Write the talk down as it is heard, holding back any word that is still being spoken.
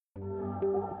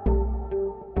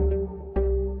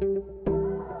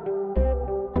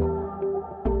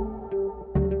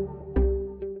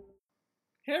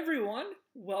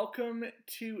welcome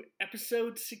to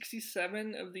episode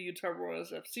 67 of the Utah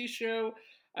Royals FC show.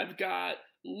 I've got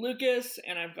Lucas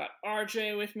and I've got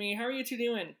RJ with me. How are you two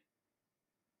doing?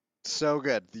 So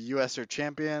good. The US are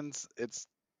champions. It's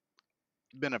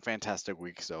been a fantastic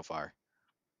week so far.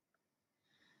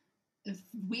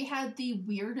 We had the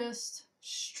weirdest,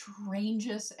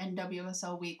 strangest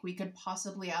NWSL week we could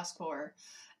possibly ask for.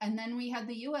 And then we had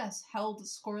the US held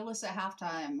scoreless at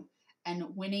halftime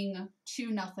and winning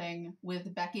 2-0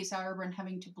 with Becky Sauerbrunn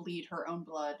having to bleed her own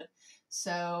blood.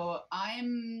 So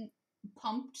I'm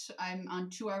pumped. I'm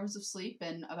on 2 hours of sleep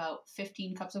and about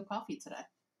 15 cups of coffee today.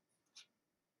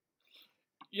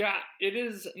 Yeah, it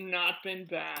has not been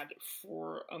bad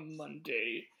for a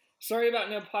Monday. Sorry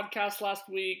about no podcast last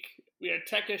week. We had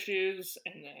tech issues,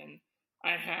 and then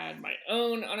I had my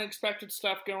own unexpected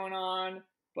stuff going on.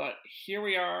 But here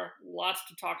we are, lots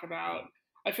to talk about.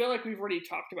 I feel like we've already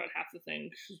talked about half the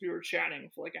things because we were chatting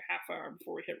for like a half hour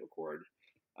before we hit record.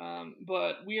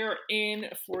 But we are in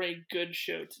for a good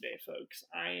show today, folks.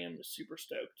 I am super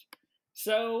stoked.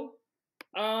 So,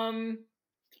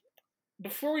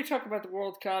 before we talk about the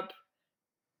World Cup,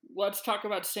 let's talk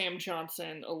about Sam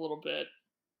Johnson a little bit.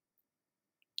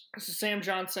 So Sam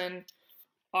Johnson,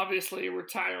 obviously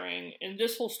retiring, and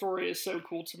this whole story is so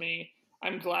cool to me.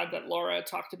 I'm glad that Laura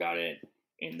talked about it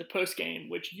in the post game,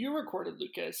 which you recorded,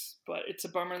 Lucas. But it's a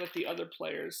bummer that the other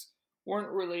players weren't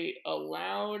really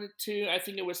allowed to. I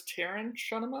think it was Taryn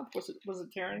shut him up. Was it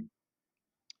Taryn?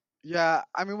 Yeah,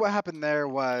 I mean, what happened there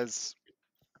was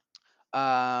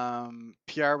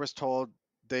PR was told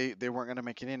they weren't going to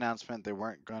make any announcement. They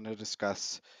weren't going to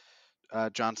discuss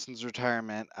Johnson's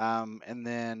retirement. And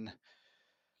then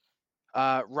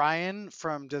Ryan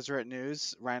from Deseret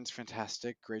News, Ryan's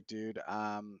fantastic, great dude.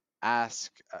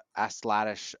 Asked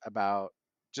Laddish about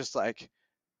just like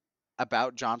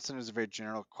about Johnson. It was a very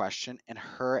general question, and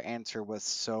her answer was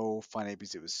so funny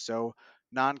because it was so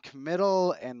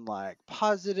non-committal and like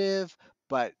positive,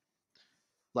 but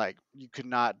like you could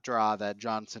not draw that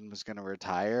Johnson was going to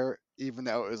retire, even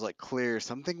though it was like clear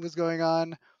something was going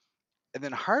on. And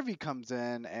then Harvey comes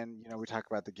in, and we talk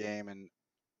about the game, and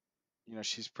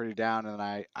she's pretty down. And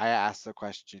I asked the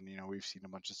question. We've seen a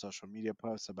bunch of social media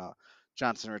posts about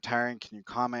Johnson retiring. Can you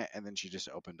comment? And then she just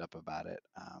opened up about it.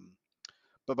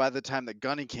 But by the time that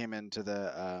Gunny came into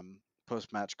the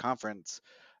post-match conference,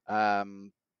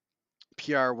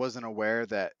 PR wasn't aware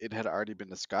that it had already been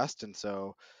discussed, and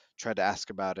so tried to ask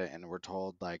about it, and we're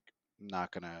told like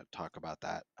not gonna talk about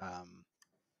that.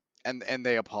 And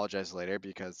they apologized later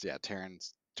because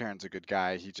Taryn's a good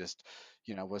guy. He just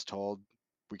was told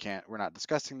we're not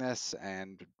discussing this,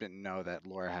 and didn't know that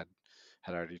Laura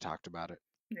had already talked about it.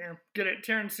 Yeah, good at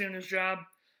Taryn's doing his job.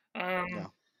 Yeah.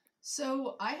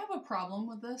 So I have a problem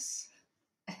with this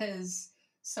as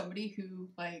somebody who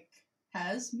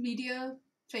has media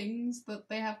things that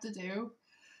they have to do.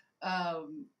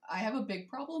 I have a big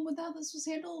problem with how this was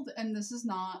handled, and this is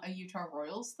not a Utah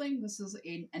Royals thing. This is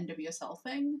an NWSL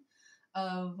thing.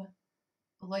 Of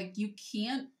you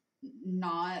can't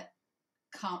not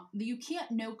you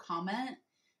can't no comment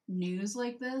news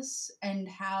like this and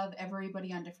have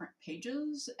everybody on different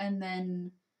pages and then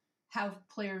have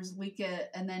players leak it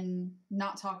and then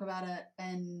not talk about it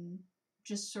and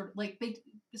just sort of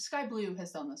Sky Blue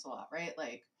has done this a lot, right?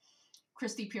 Like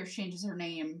Christy Pierce changes her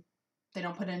name, they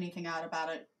don't put anything out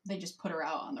about it, they just put her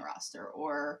out on the roster,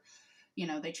 or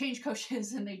they change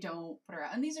coaches and they don't put her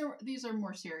out. And these are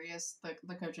more serious.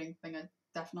 The coaching thing is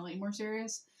definitely more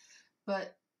serious,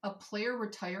 but a player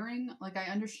retiring, I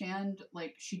understand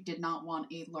she did not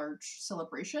want a large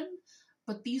celebration,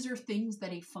 but these are things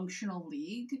that a functional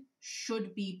league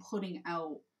should be putting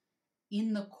out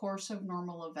in the course of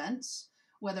normal events,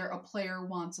 whether a player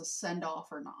wants a send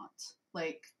off or not.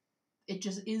 It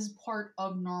just is part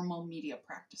of normal media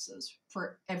practices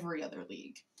for every other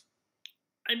league.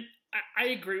 I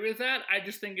agree with that. I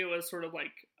just think it was sort of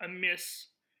like a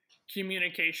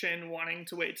miscommunication wanting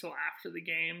to wait till after the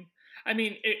game. I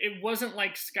mean, it wasn't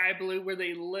like Sky Blue where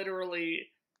they literally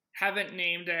haven't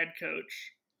named a head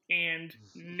coach and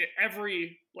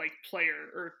every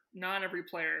player, or not every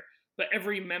player, but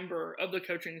every member of the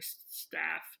coaching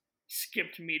staff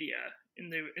skipped media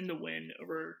in the win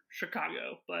over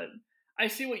Chicago. But I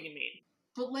see what you mean.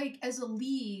 But as a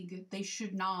league, they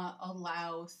should not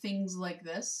allow things like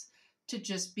this to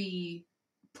just be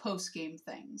post-game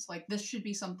things. This should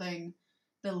be something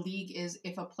the league is,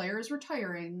 if a player is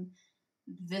retiring,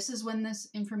 this is when this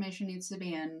information needs to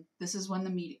be in. This is when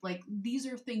the media, these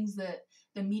are things that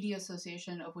the Media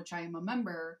Association, of which I am a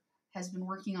member, has been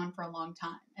working on for a long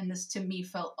time. And this to me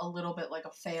felt a little bit like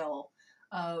a fail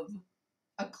of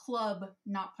a club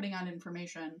not putting out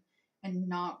information and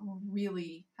not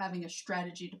really having a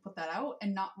strategy to put that out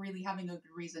and not really having a good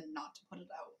reason not to put it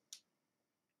out.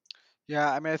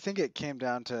 Yeah, I mean, I think it came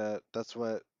down to that's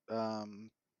what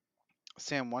um,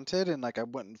 Sam wanted, and like I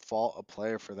wouldn't fault a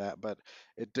player for that, but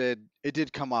it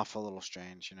did come off a little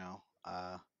strange,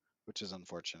 which is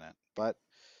unfortunate. But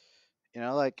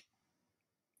like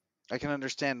I can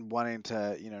understand wanting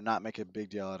to not make a big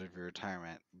deal out of your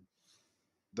retirement.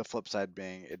 The flip side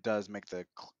being, it does make the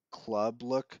club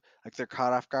look like they're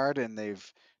caught off guard, and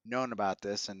they've known about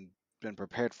this and been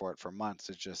prepared for it for months.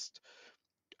 It's just,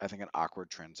 I think, an awkward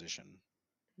transition.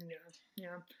 Yeah,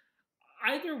 yeah.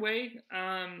 Either way,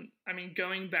 I mean,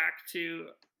 going back to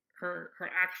her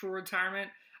actual retirement,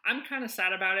 I'm kind of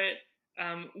sad about it.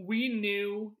 We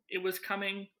knew it was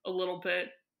coming a little bit,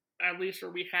 at least,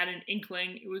 or we had an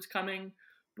inkling it was coming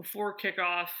before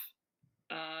kickoff.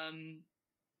 Um,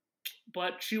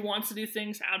 but she wants to do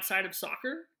things outside of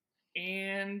soccer,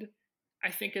 and I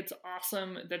think it's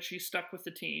awesome that she's stuck with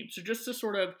the team. So just to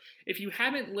sort of, if you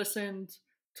haven't listened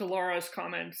to Laura's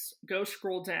comments, go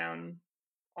scroll down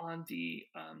on the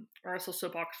RSL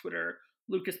Soapbox Twitter.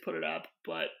 Lucas put it up,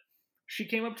 but she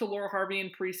came up to Laura Harvey in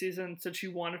preseason and said she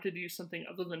wanted to do something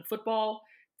other than football.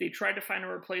 They tried to find a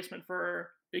replacement for her.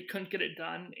 They couldn't get it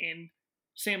done, and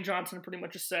Sam Johnson pretty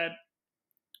much just said,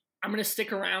 I'm going to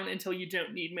stick around until you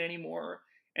don't need me anymore.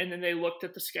 And then they looked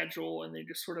at the schedule and they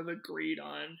just sort of agreed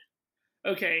on,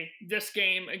 okay, this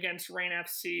game against Reign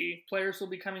FC, players will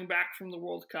be coming back from the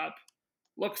World Cup.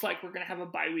 Looks like we're going to have a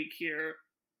bye week here.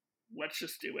 Let's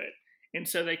just do it. And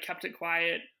so they kept it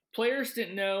quiet. Players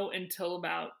didn't know until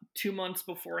about 2 months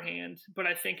beforehand, but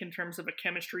I think in terms of a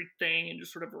chemistry thing and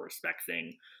just sort of a respect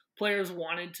thing, players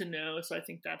wanted to know. So I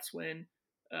think that's when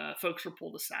folks were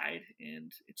pulled aside, and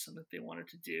it's something they wanted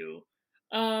to do.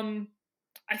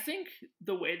 I think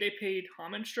the way they paid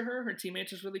homage to her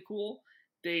teammates, is really cool.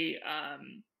 They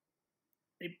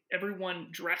everyone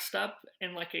dressed up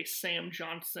in like a Sam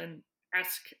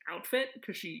Johnson-esque outfit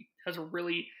because she has a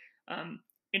really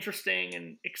interesting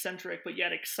and eccentric, but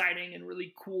yet exciting and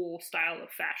really cool style of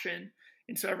fashion.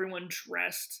 And so everyone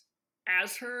dressed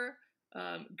as her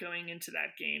going into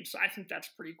that game. So I think that's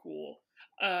pretty cool.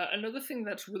 Another thing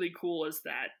that's really cool is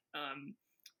that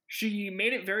she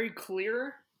made it very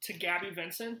clear to Gabby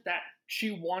Vincent that she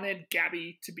wanted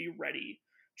Gabby to be ready.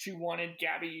 She wanted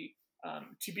Gabby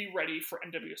to be ready for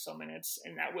NWSL minutes,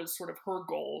 and that was sort of her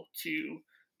goal, to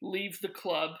leave the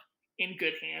club in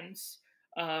good hands.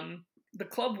 The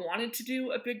club wanted to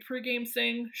do a big pregame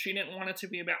thing. She didn't want it to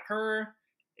be about her,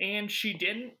 and she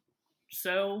didn't.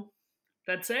 So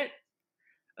that's it.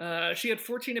 She had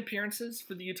 14 appearances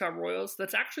for the Utah Royals.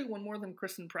 That's actually one more than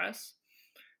Kristen Press.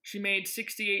 She made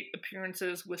 68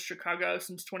 appearances with Chicago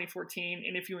since 2014,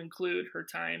 and if you include her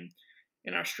time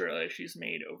in Australia, she's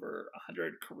made over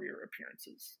 100 career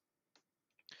appearances.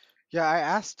 Yeah, I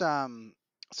asked. So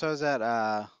I was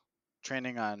at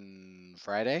training on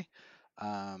Friday,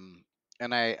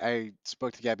 and I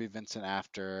spoke to Gabby Vincent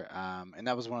after, and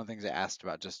that was one of the things I asked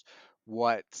about, just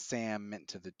what Sam meant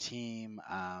to the team,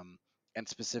 and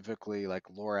specifically, like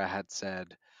Laura had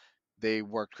said, they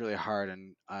worked really hard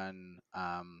on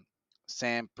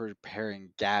Sam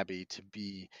preparing Gabby to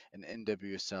be an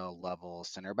NWSL level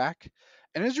center back.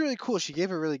 And it was really cool. She gave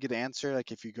a really good answer.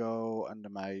 Like if you go under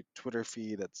my Twitter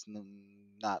feed, that's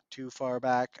not too far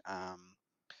back.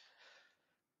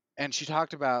 And she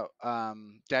talked about,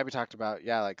 Gabby talked about,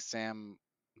 yeah, like Sam,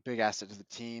 big asset to the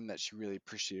team, that she really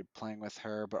appreciated playing with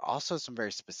her, but also some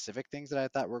very specific things that I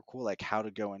thought were cool, like how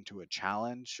to go into a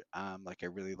challenge. Like I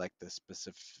really like the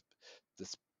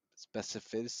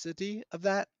specificity of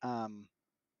that, and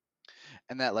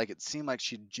that like it seemed like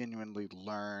she genuinely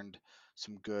learned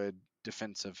some good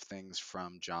defensive things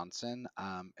from Johnson,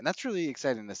 and that's really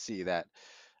exciting to see that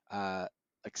uh,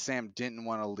 like Sam didn't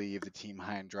want to leave the team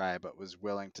high and dry, but was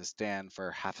willing to stand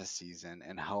for half a season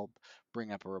and help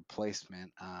bring up a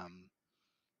replacement.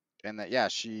 And that, yeah,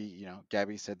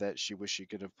 Gabby said that she wished she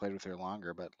could have played with her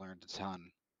longer, but learned a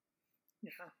ton.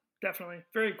 Yeah, definitely.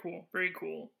 Very cool. Very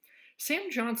cool. Sam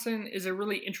Johnson is a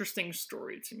really interesting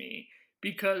story to me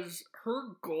because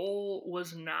her goal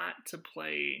was not to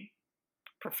play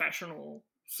professional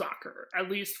soccer,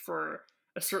 at least for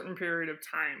a certain period of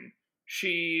time.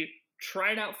 She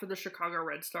tried out for the Chicago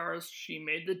Red Stars, she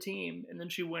made the team, and then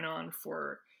she went on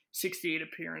for 68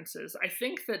 appearances. I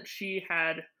think that she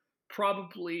had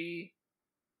probably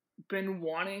been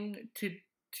wanting to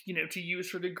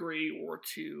use her degree or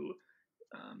to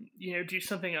do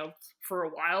something else for a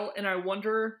while, and I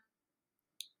wonder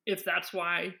if that's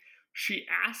why she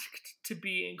asked to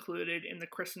be included in the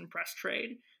Kristen Press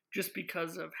trade, just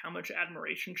because of how much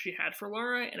admiration she had for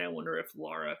Lara, and I wonder if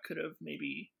Lara could have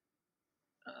maybe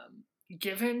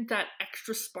given that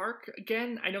extra spark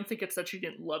again. I don't think it's that she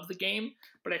didn't love the game,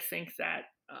 but I think that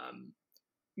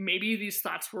maybe these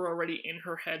thoughts were already in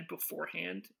her head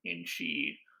beforehand, and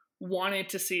she wanted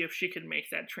to see if she could make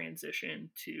that transition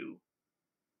to,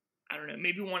 I don't know,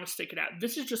 maybe want to stick it out.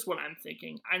 This is just what I'm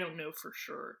thinking. I don't know for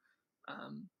sure.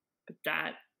 But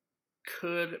that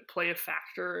could play a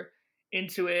factor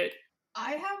into it.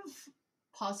 I have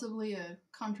possibly a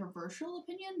controversial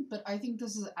opinion, but I think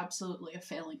this is absolutely a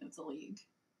failing of the league.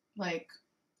 Like,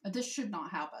 this should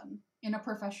not happen. In a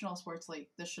professional sports league,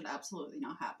 this should absolutely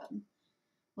not happen.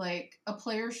 Like, a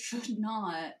player should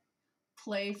not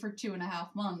play for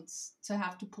 2.5 months to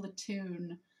have to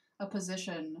platoon a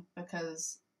position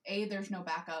because A, there's no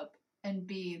backup, and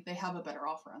B, they have a better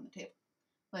offer on the table.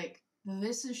 Like,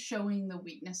 this is showing the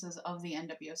weaknesses of the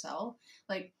NWSL.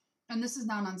 Like, and this is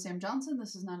not on Sam Johnson,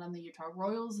 this is not on the Utah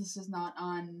Royals, this is not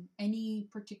on any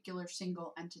particular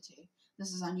single entity.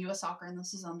 This is on US Soccer, and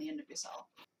this is on the NWSL.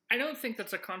 I don't think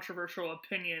that's a controversial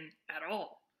opinion at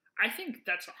all. I think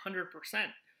that's 100%.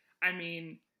 I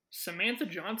mean, Samantha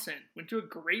Johnson went to a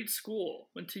great school,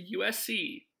 went to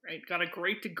USC, right? Got a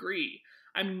great degree.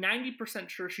 I'm 90%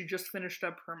 sure she just finished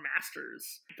up her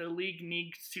master's. The league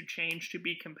needs to change to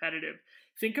be competitive.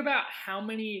 Think about how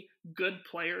many good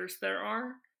players there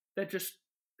are that just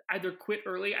either quit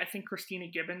early. I think Christina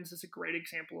Gibbons is a great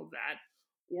example of that.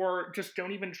 Or just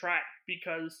don't even try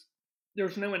because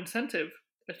there's no incentive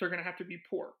if they're going to have to be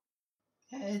poor.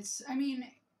 I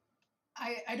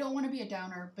don't want to be a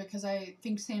downer because I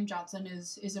think Sam Johnson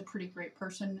is a pretty great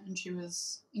person and she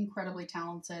was incredibly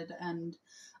talented and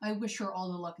I wish her all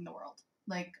the luck in the world.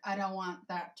 Like, I don't want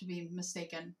that to be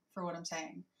mistaken for what I'm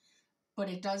saying. But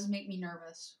it does make me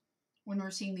nervous when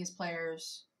we're seeing these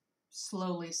players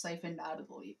slowly siphoned out of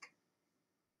the league.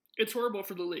 It's horrible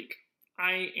for the league.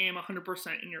 I am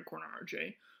 100% in your corner,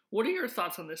 RJ. What are your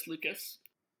thoughts on this, Lucas?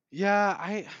 Yeah,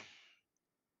 I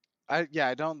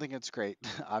don't think it's great,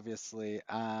 obviously.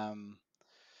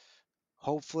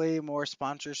 Hopefully more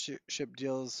sponsorship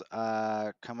deals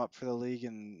come up for the league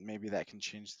and maybe that can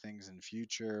change things in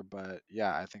future, but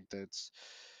yeah, I think it's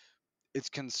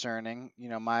concerning. You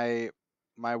know, my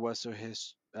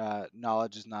WSO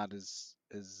knowledge is not as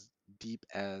deep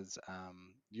as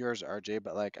yours, RJ,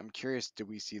 but like I'm curious, do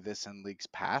we see this in leagues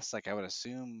past? Like I would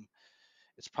assume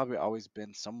it's probably always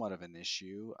been somewhat of an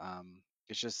issue.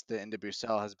 It's just the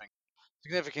NWSL has been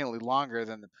significantly longer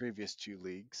than the previous two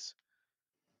leagues.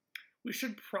 We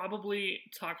should probably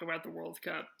talk about the World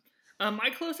Cup. My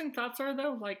closing thoughts are,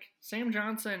 though, like, Sam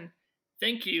Johnson,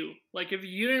 thank you. Like, if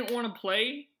you didn't want to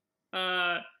play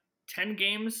 10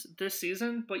 games this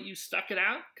season, but you stuck it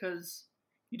out because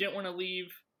you didn't want to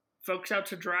leave folks out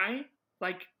to dry,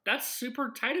 like, that's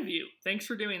super tight of you. Thanks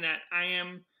for doing that. I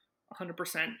am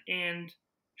 100%. And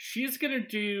she's going to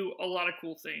do a lot of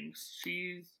cool things.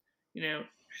 She's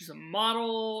a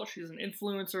model, she's an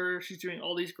influencer, she's doing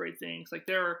all these great things. Like,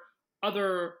 there are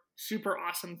other super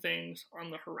awesome things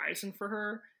on the horizon for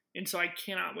her. And so I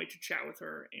cannot wait to chat with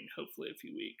her in hopefully a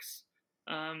few weeks.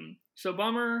 So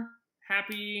bummer,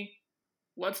 happy.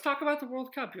 Let's talk about the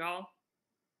World Cup, y'all.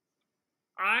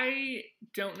 I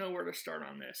don't know where to start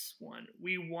on this one.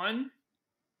 We won.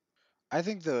 I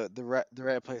think the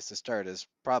right place to start is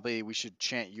probably we should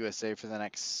chant USA for the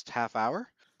next half hour.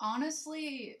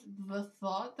 Honestly, the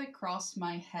thought that crossed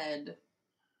my head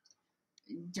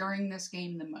during this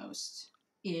game the most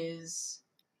is,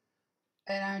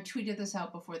 and I tweeted this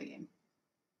out before the game,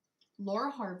 Laura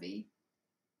Harvey,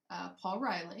 Paul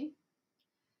Riley,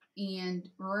 and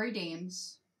Rory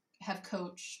Dames have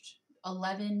coached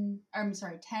 10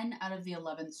 out of the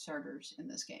 11 starters in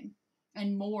this game.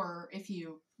 And more if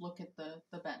you look at the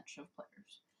bench of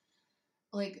players.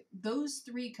 Like, those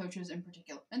three coaches in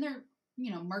particular, and they're,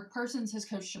 Mark Parsons has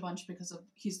coached a bunch because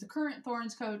he's the current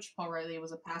Thorns coach. Paul Riley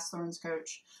was a past Thorns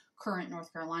coach, current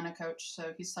North Carolina coach,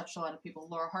 so he's touched a lot of people.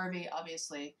 Laura Harvey,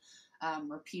 obviously,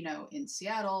 Rapinoe in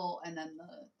Seattle, and then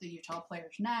the Utah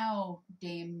players now,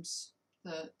 Dames,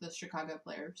 the Chicago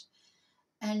players.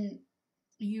 And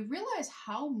you realize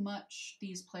how much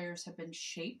these players have been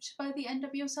shaped by the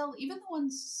NWSL, even the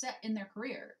ones set in their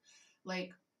career.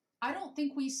 Like, I don't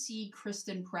think we see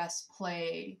Kristen Press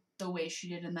play the way she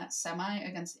did in that semi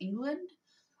against England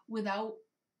without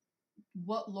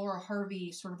what Laura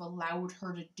Harvey sort of allowed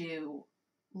her to do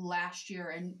last year,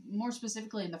 and more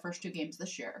specifically in the first two games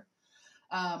this year.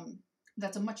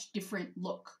 That's a much different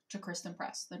look to Kristen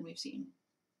Press than we've seen.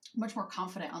 Much more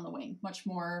confident on the wing, much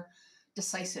more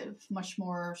decisive, much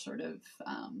more sort of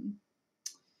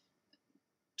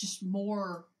just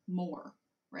more.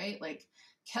 right? Like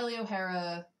Kelly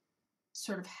O'Hara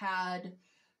sort of had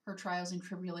her trials and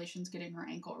tribulations getting her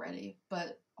ankle ready,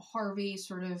 but Harvey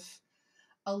sort of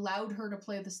allowed her to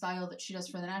play the style that she does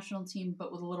for the national team,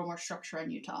 but with a little more structure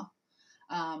in Utah.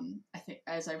 I think,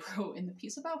 as I wrote in the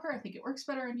piece about her, I think it works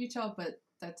better in Utah, but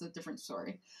that's a different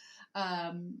story.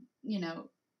 You know,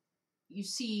 you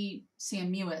see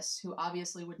Sam Mewis, who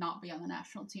obviously would not be on the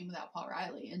national team without Paul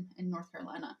Riley in North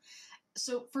Carolina.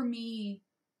 So for me,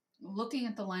 looking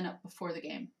at the lineup before the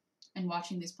game and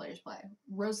watching these players play,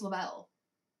 Rose Lavelle,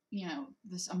 you know,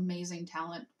 this amazing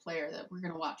talent player that we're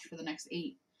going to watch for the next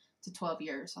 8 to 12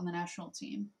 years on the national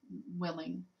team,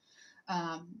 willing.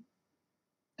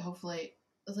 Hopefully,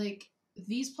 like,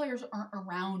 these players aren't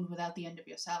around without the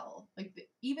NWSL. Like,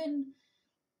 even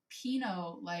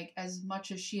Pino, like, as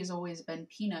much as she has always been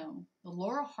Pino,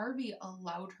 Laura Harvey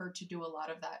allowed her to do a lot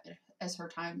of that as her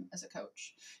time as a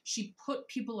coach. She put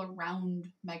people around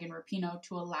Megan Rapinoe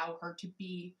to allow her to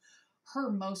be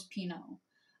her most Pino.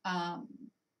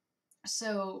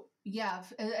 So yeah,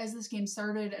 as this game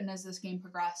started and as this game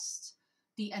progressed,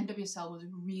 the NWSL was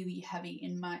really heavy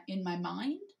in my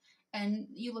mind. And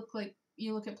you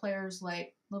look at players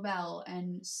like Lavelle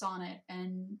and Sonnet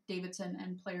and Davidson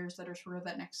and players that are sort of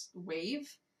that next wave,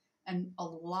 and a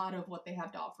lot of what they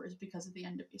have to offer is because of the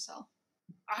NWSL.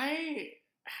 I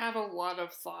have a lot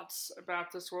of thoughts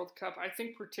about this World Cup. I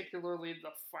think particularly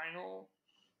the final.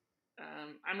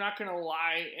 I'm not going to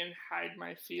lie and hide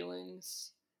my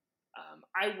feelings.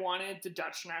 I wanted the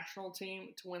Dutch national team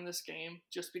to win this game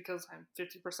just because I'm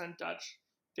 50% Dutch,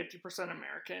 50%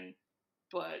 American.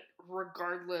 But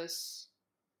regardless,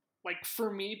 like,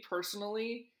 for me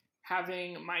personally,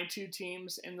 having my two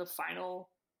teams in the final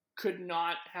could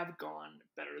not have gone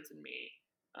better than me.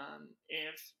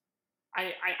 If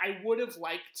I would have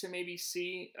liked to maybe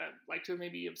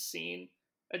have seen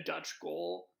a Dutch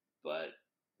goal, but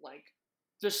like,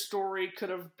 the story could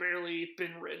have barely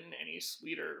been written any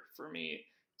sweeter for me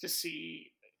to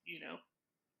see, you know,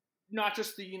 not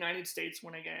just the United States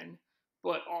win again,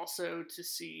 but also to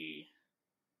see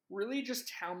really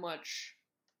just how much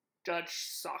Dutch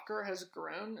soccer has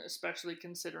grown, especially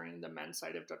considering the men's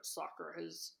side of Dutch soccer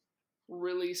has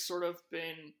really sort of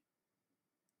been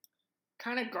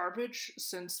kind of garbage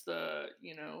since the,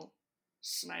 you know,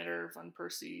 Snyder Van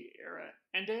Persie era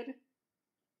ended.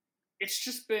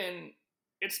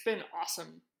 It's been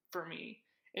awesome for me.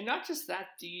 And not just that,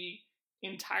 the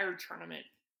entire tournament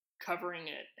covering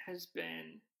it has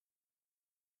been,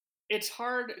 it's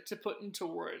hard to put into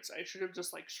words. I should have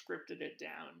just like scripted it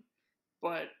down,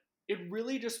 but it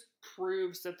really just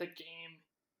proves that the game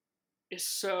is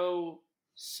so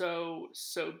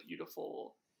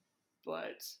beautiful.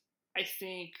 But I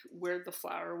think where the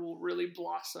flower will really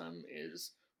blossom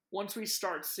is once we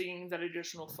start seeing that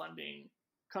additional funding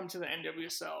come to the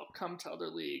NWSL, come to other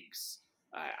leagues.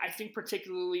 I think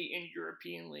particularly in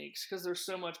European leagues, because there's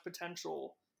so much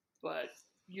potential. But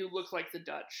you look like the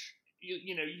Dutch.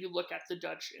 You look at the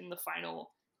Dutch in the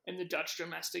final, and the Dutch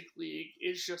domestic league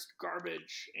is just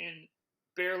garbage and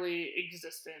barely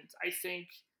existent. I think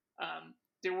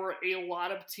there were a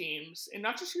lot of teams, and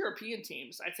not just European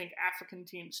teams, I think African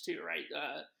teams too, right?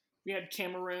 We had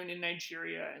Cameroon and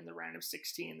Nigeria in the round of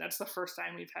 16. That's the first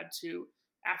time we've had two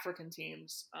African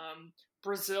teams.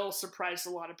 Brazil surprised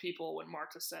a lot of people when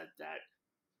Marta said that,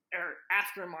 or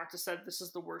after Marta said this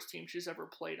is the worst team she's ever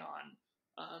played on.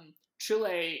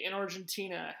 Chile and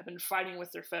Argentina have been fighting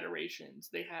with their federations.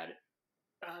 They had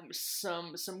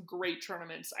some great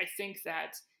tournaments. I think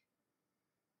that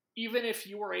even if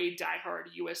you are a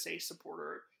diehard USA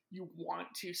supporter, you want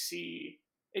to see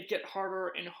it get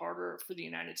harder and harder for the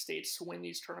United States to win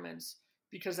these tournaments,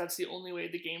 because that's the only way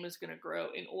the game is going to grow.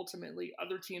 And ultimately,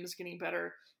 other teams getting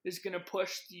better is going to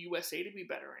push the USA to be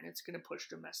better, and it's going to push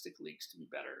domestic leagues to be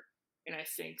better. And I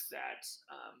think that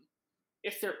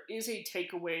if there is a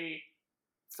takeaway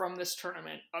from this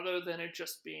tournament, other than it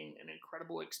just being an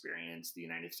incredible experience, the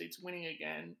United States winning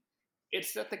again,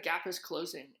 it's that the gap is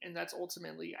closing. And that's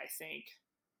ultimately, I think,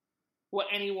 what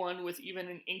anyone with even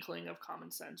an inkling of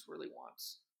common sense really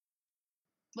wants.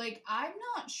 Like, I'm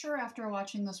not sure after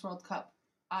watching this World Cup,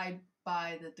 I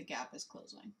buy that the gap is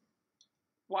closing.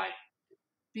 Why?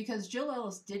 Because Jill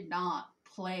Ellis did not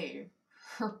play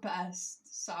her best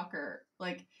soccer.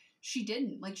 Like, she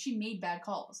didn't. Like, she made bad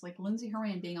calls. Like, Lindsey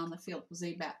Horan being on the field was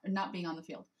not being on the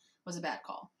field was a bad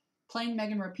call. Playing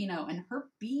Megan Rapinoe and her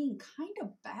being kind of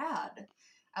bad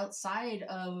outside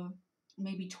of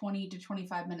maybe 20 to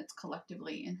 25 minutes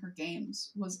collectively in her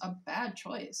games was a bad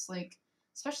choice. Like,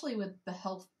 especially with the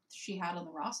health she had on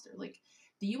the roster. Like,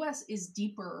 the U.S. is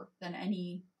deeper than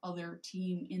any other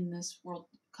team in this World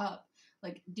Cup.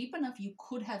 like deep enough you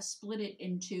could have split it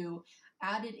into,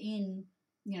 added in,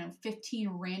 15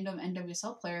 random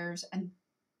NWSL players, and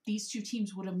these two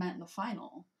teams would have met in the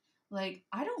final. Like,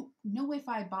 I don't know if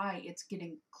I buy it's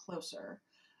getting closer.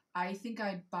 I think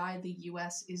I buy the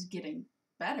US is getting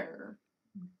better,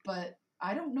 but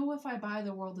I don't know if I buy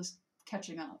the world is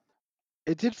catching up.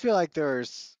 It did feel like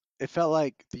it felt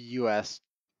like the US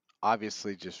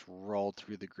obviously just rolled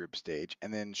through the group stage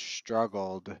and then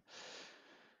struggled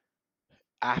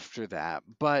after that.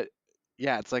 But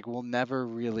yeah, it's like we'll never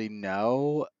really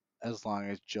know as long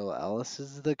as Jill Ellis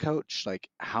is the coach, like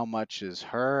how much is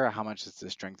her, how much is the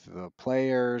strength of the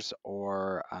players,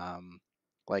 or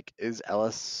like is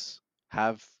Ellis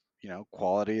have,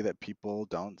 quality that people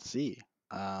don't see?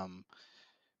 Um,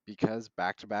 because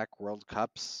back-to-back World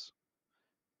Cups,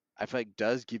 I feel like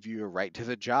does give you a right to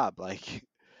the job. Like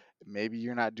maybe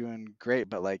you're not doing great,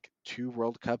 but like 2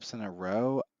 World Cups in a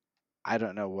row, I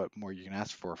don't know what more you can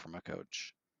ask for from a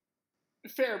coach.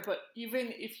 Fair, but even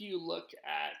if you look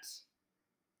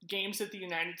at games that the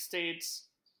United States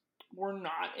were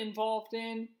not involved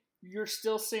in, you're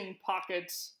still seeing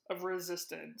pockets of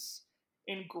resistance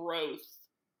and growth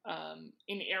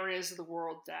in areas of the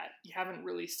world that you haven't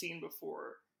really seen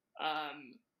before,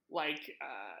 like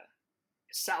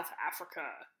South Africa.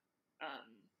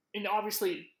 And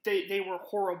obviously, they were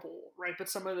horrible, right? But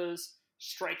some of those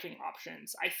striking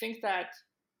options. I think that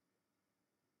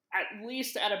at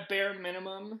least at a bare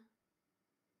minimum,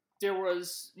 there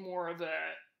was more of a,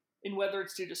 and whether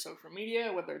it's due to social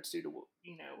media, whether it's due to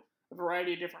a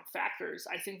variety of different factors,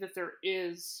 I think that there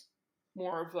is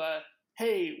more of a,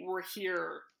 hey, we're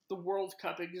here, the World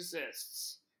Cup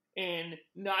exists, and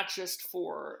not just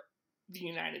for the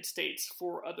United States,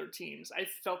 for other teams. I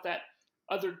felt that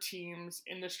other teams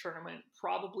in this tournament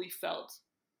probably felt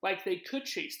like they could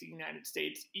chase the United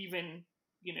States, even,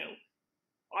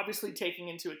 obviously taking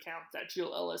into account that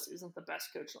Jill Ellis isn't the best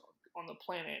coach on the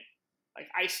planet. Like,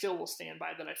 I still will stand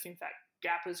by that. I think that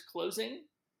gap is closing,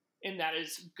 and that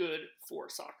is good for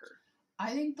soccer.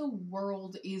 I think the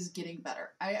world is getting better.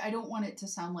 I don't want it to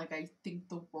sound like I think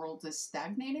the world is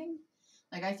stagnating.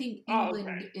 Like, I think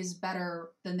England is better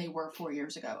than they were 4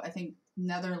 years ago. I think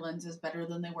Netherlands is better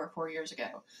than they were 4 years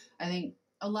ago. I think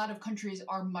a lot of countries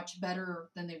are much better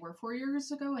than they were 4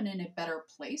 years ago and in a better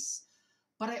place.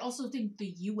 But I also think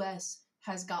the US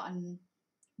has gotten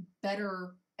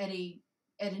better at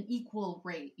an equal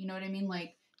rate. You know what I mean?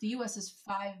 Like, the US is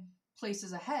 5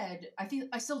 places ahead.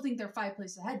 I still think they're 5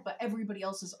 places ahead, but everybody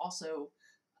else is also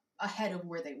ahead of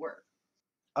where they were.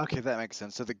 Okay, that makes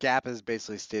sense. So the gap has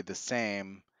basically stayed the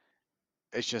same.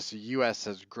 It's just the US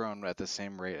has grown at the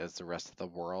same rate as the rest of the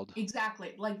world.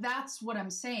 Exactly. Like, that's what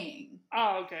I'm saying.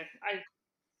 Oh, okay.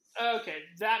 Okay,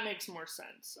 that makes more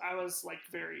sense. I was like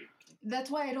very.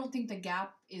 That's why I don't think the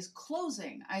gap is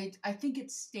closing. I think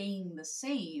it's staying the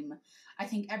same. I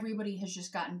think everybody has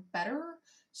just gotten better.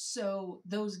 So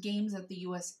those games that the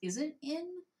US isn't in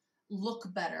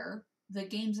look better. The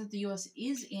games that the US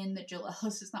is in that Jill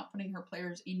Ellis is not putting her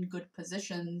players in good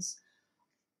positions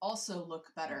also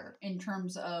look better in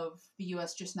terms of the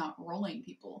US just not rolling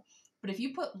people. But if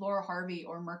you put Laura Harvey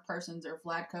or Mark Parsons or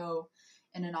Vlatko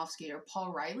Ananovsky or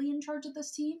Paul Riley in charge of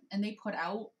this team and they put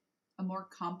out a more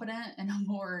competent and a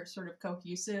more sort of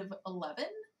cohesive 11,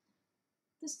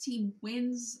 this team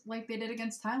wins like they did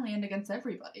against Thailand against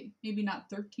everybody. Maybe not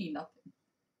 13-0,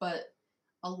 but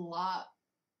a lot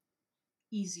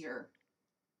easier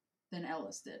than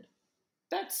Ellis did.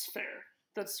 That's fair.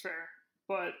 That's fair.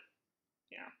 But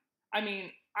yeah, I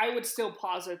mean, I would still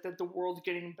posit that the world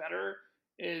getting better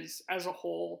is, as a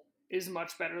whole, is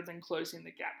much better than closing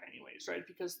the gap, anyways, right?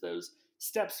 Because those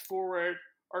steps forward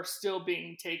are still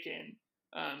being taken.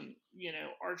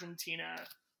 Argentina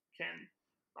can,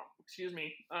 excuse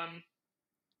me,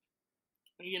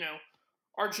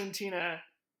 Argentina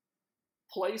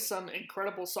play some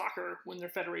incredible soccer when their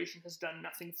federation has done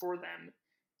nothing for them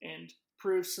and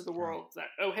proves to the world that,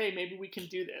 oh, hey, maybe we can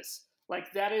do this.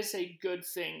 Like, that is a good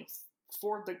thing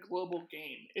for the global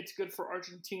game. It's good for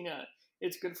Argentina.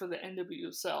 It's good for the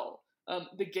NWSL.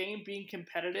 The game being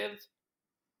competitive,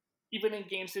 even in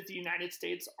games that the United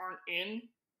States aren't in,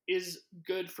 is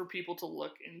good for people to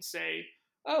look and say,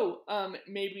 oh,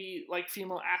 maybe like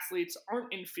female athletes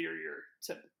aren't inferior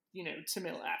to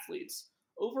male athletes.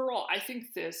 Overall, I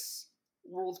think this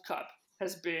World Cup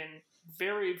has been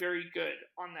very, very good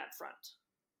on that front.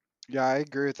 Yeah, I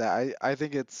agree with that. I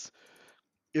think it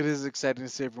is exciting to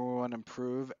see everyone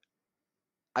improve.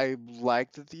 I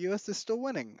like that the US is still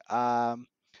winning.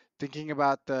 Thinking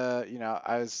about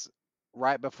I was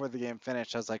right before the game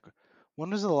finished, I was like,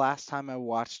 when was the last time I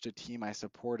watched a team I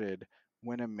supported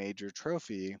win a major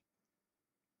trophy?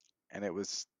 and it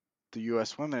was the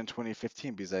U.S. women in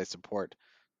 2015 because I support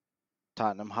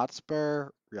Tottenham Hotspur,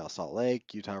 Real Salt Lake,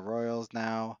 Utah Royals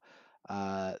now,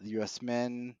 the U.S.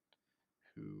 men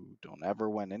who don't ever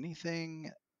win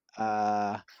anything,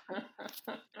 and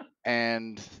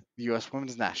the U.S.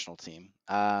 women's national team.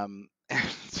 And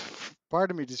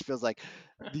part of me just feels like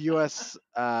the U.S.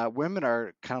 Women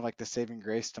are kind of like the saving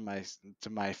grace to my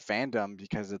fandom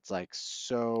because it's like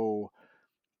so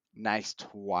nice to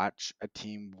watch a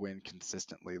team win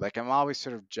consistently. Like I'm always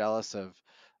sort of jealous of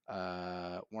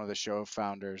one of the show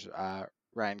founders,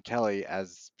 Ryan Kelly,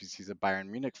 as because he's a Bayern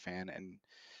Munich fan, and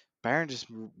Bayern just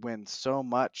wins so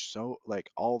much, so like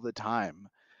all the time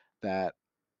that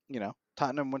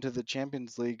Tottenham went to the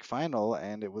Champions League final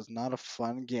and it was not a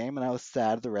fun game, and I was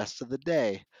sad the rest of the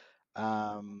day.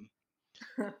 Um,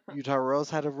 Utah Royals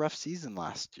had a rough season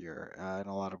last year in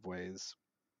a lot of ways.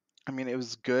 I mean, it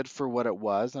was good for what it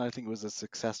was, and I think it was a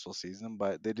successful season,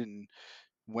 but they didn't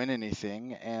win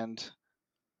anything, and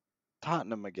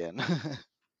Tottenham again.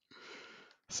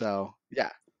 So, yeah,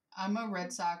 I'm a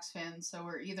Red Sox fan, so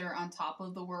we're either on top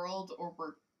of the world or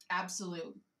we're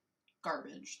absolute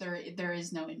garbage. There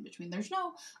is no in between. There's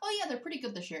no, oh yeah, they're pretty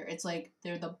good this year. It's like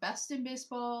they're the best in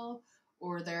baseball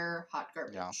or they're hot yeah.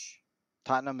 garbage.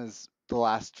 Tottenham is the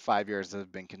last 5 years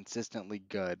have been consistently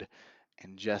good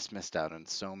and just missed out on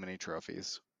so many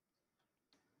trophies.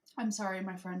 I'm sorry,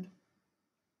 my friend.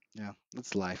 Yeah,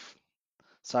 it's life.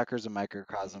 Soccer's a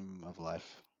microcosm of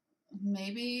life.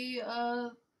 Maybe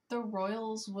the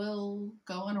Royals will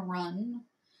go on a run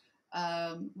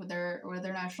with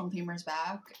their national teamers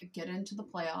back, get into the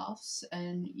playoffs,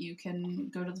 and you can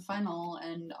go to the final,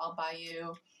 and I'll buy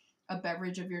you a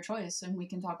beverage of your choice, and we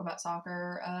can talk about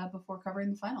soccer before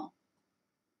covering the final.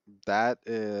 That's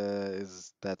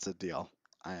a deal.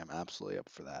 I am absolutely up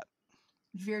for that.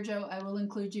 Virjo, I will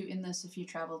include you in this if you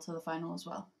travel to the final as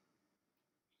well.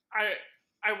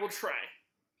 I will try.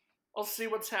 I'll see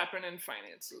what's happening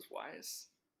finances wise.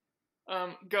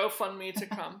 GoFundMe to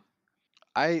come.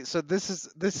 So this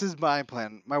is my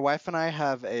plan. My wife and I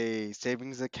have a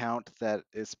savings account that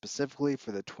is specifically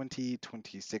for the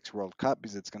 2026 World Cup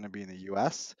because it's going to be in the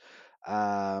U.S.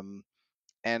 And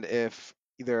if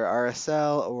either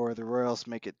RSL or the Royals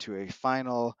make it to a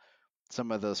final,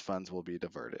 some of those funds will be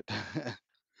diverted.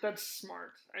 That's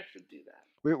smart. I should do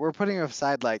that. We're putting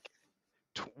aside like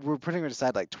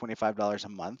 $25 a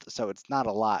month, so it's not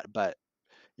a lot, but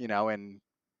in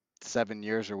 7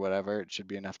 years or whatever, it should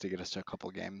be enough to get us to a couple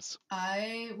games.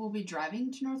 I will be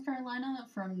driving to North Carolina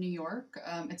from New York.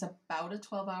 It's about a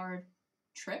 12-hour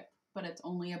trip, but it's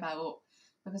only about,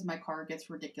 because my car gets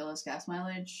ridiculous gas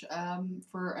mileage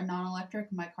for a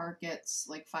non-electric. My car gets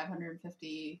like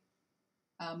 550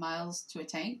 miles to a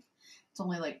tank. It's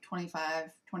only like 25,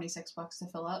 26 bucks to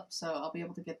fill up, so I'll be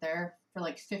able to get there for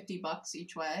like 50 bucks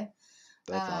each way.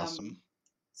 That's awesome.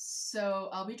 So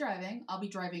I'll be driving. I'll be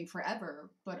driving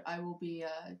forever, but I will be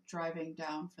driving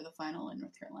down for the final in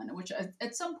North Carolina, which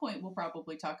at some point we'll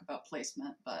probably talk about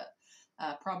placement, but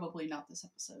probably not this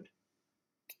episode.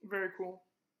 Very cool.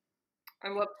 I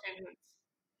love tangents.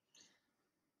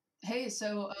 Hey,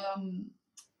 so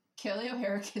Kelly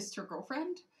O'Hara kissed her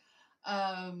girlfriend,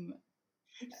 and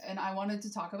I wanted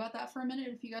to talk about that for a minute.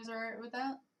 If you guys are alright with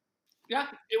that. Yeah,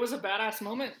 it was a badass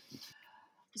moment.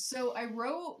 So I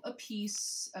wrote a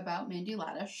piece about Mandy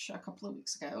Laddish a couple of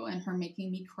weeks ago and her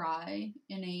making me cry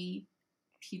in a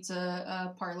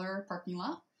pizza parlor parking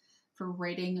lot for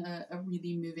writing a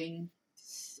really moving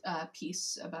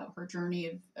piece about her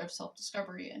journey of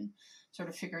self-discovery and sort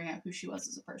of figuring out who she was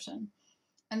as a person.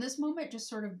 And this moment just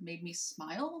sort of made me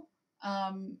smile.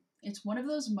 It's one of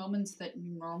those moments that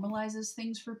normalizes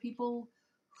things for people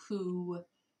who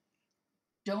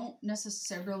don't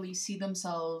necessarily see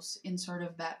themselves in sort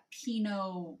of that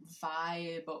Pinot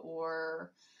vibe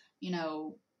or,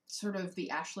 sort of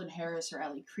the Ashlyn Harris or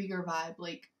Ali Krieger vibe.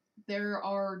 Like, there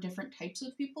are different types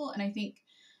of people. And I think,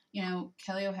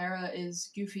 Kelly O'Hara is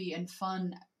goofy and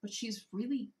fun, but she's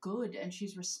really good and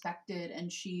she's respected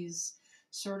and she's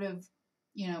sort of,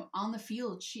 on the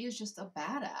field, she is just a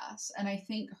badass. And I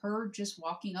think her just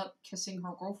walking up, kissing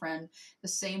her girlfriend the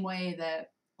same way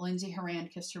that Lindsey Horan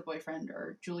kissed her boyfriend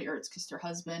or Julie Ertz kissed her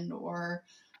husband or,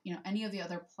 any of the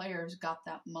other players got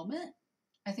that moment.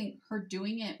 I think her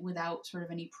doing it without sort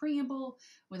of any preamble,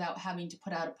 without having to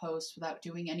put out a post, without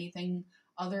doing anything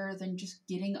other than just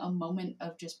getting a moment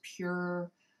of just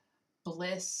pure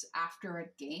bliss after a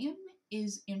game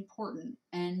is important.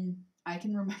 And I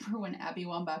can remember when Abby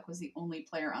Wambach was the only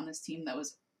player on this team that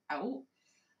was out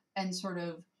and sort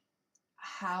of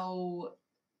how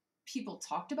people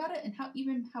talked about it and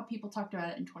how people talked about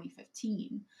it in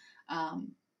 2015.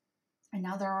 And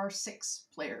now there are 6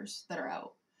 players that are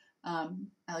out.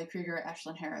 Ali Krieger,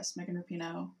 Ashlyn Harris, Megan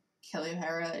Rapinoe, Kelly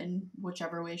O'Hara in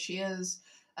whichever way she is,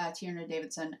 Tierna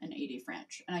Davidson, and AD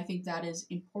French. And I think that is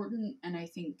important, and I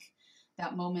think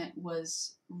that moment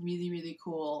was really, really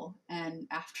cool. And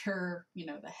after,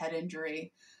 the head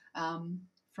injury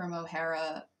from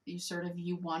O'Hara,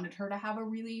 you wanted her to have a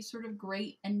really sort of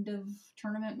great end of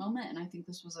tournament moment, and I think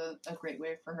this was a great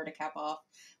way for her to cap off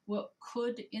what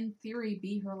could, in theory,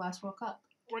 be her last World Cup.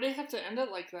 Why do they have to end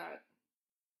it like that?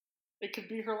 It could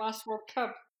be her last World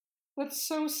Cup. That's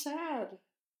so sad.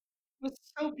 That's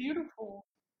so beautiful.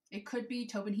 It could be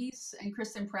Tobin Heath and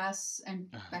Kristen Press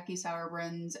and Becky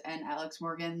Sauerbrunns and Alex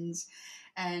Morgan's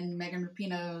and Megan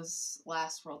Rapinoe's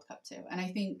last World Cup too. And I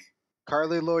think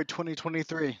Carly Lloyd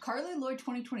 2023. Carly Lloyd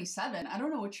 2027. I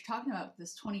don't know what you're talking about,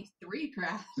 this 23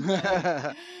 crap.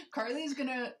 Carly's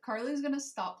gonna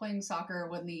stop playing soccer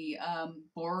when the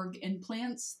Borg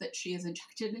implants that she has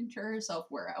injected into herself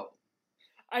wear out.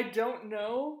 I don't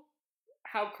know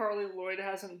how Carly Lloyd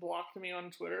hasn't blocked me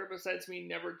on Twitter besides me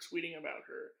never tweeting about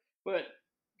her. But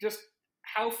just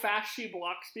how fast she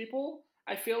blocks people,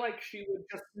 I feel like she would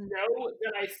just know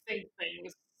that I think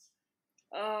things.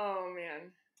 Oh,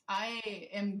 man. I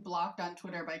am blocked on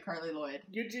Twitter by Carly Lloyd.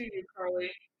 You do, you,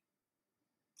 Carly.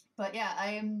 But yeah,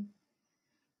 I'm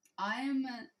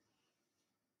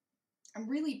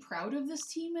really proud of this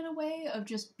team in a way of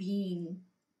just being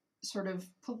sort of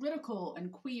political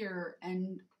and queer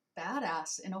and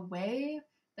badass in a way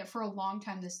that for a long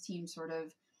time this team sort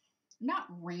of not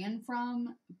ran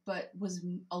from, but was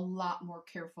a lot more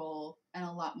careful and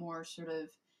a lot more sort of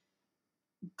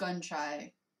gun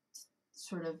shy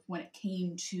sort of when it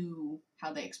came to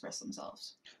how they express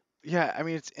themselves. Yeah, I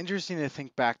mean, it's interesting to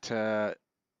think back to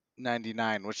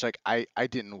 99, which like I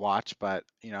didn't watch, but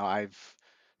I've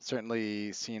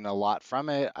certainly seen a lot from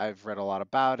it. I've read a lot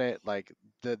about it. Like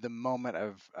the moment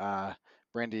of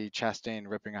Brandi Chastain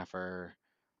ripping off her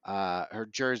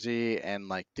jersey and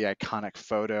like the iconic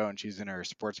photo, and she's in her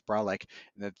sports bra, like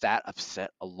that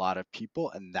upset a lot of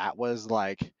people, and that was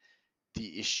like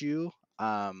the issue.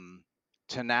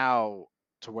 To now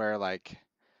to where like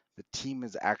the team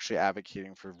is actually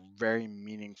advocating for very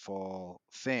meaningful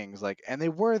things, like, and they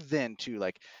were then too,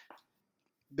 like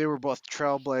they were both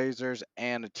trailblazers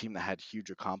and a team that had huge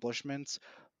accomplishments,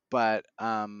 but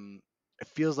it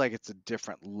feels like it's a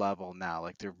different level now.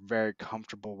 Like they're very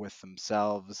comfortable with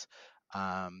themselves.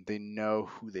 They know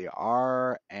who they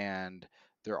are, and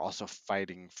they're also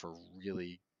fighting for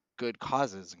really good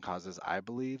causes and causes I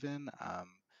believe in.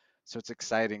 So it's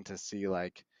exciting to see,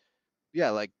 like, yeah,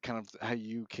 like kind of how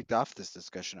you kicked off this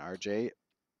discussion, RJ.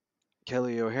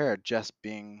 Kelly O'Hara just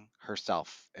being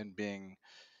herself and being,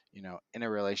 in a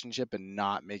relationship and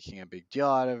not making a big deal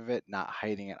out of it, not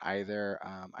hiding it either.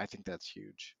 I think that's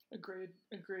huge. Agreed.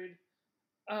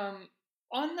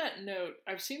 On that note,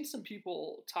 I've seen some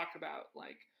people talk about,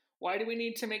 like, why do we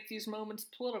need to make these moments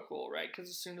political, right? Because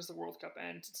as soon as the World Cup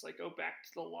ends, it's like, oh, back to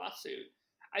the lawsuit.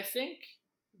 I think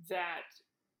that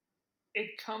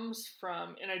it comes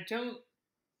from, and I don't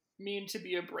mean to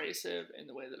be abrasive in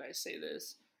the way that I say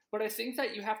this, but I think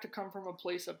that you have to come from a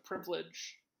place of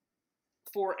privilege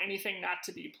for anything not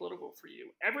to be political for you.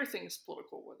 Everything's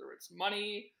political, whether it's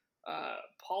money,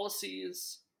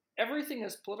 policies, everything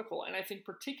is political. And I think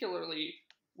particularly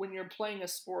when you're playing a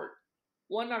sport,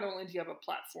 one, not only do you have a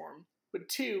platform, but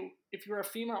two, if you're a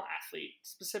female athlete,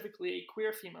 specifically a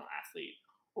queer female athlete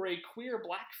or a queer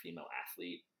black female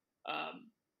athlete,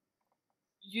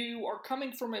 you are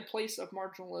coming from a place of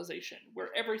marginalization where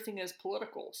everything is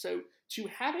political. So to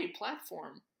have a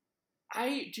platform,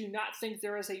 I do not think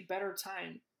there is a better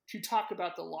time to talk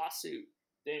about the lawsuit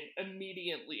than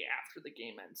immediately after the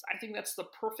game ends. I think that's the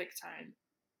perfect time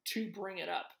to bring it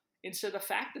up. And so the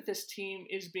fact that this team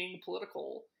is being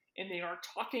political and they are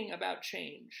talking about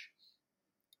change,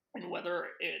 and whether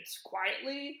it's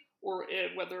quietly or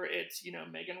whether it's,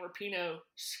 Megan Rapinoe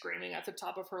screaming at the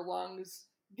top of her lungs,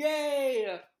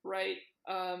 "Yay!" Right?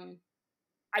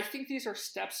 I think these are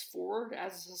steps forward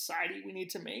as a society we need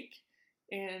to make.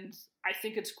 And I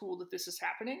think it's cool that this is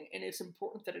happening, and it's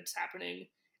important that it's happening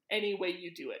any way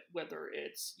you do it, whether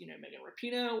it's, Megan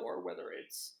Rapinoe or whether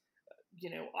it's,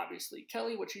 obviously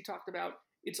Kelly, what she talked about.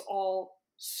 It's all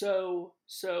so,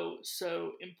 so,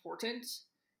 so important.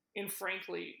 And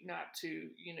frankly, not to,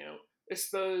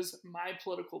 expose my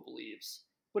political beliefs,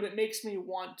 but it makes me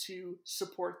want to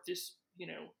support this,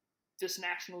 this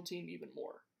national team even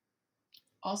more.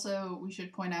 Also, we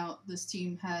should point out this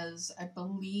team has, I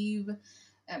believe,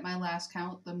 at my last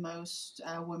count, the most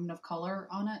women of color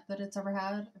on it that it's ever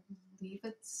had. I believe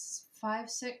it's 5,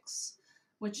 6,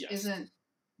 which Yes. isn't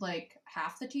like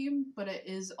half the team, but it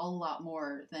is a lot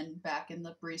more than back in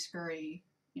the Bree Scurry,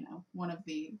 one of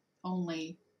the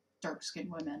only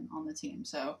dark-skinned women on the team.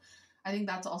 So I think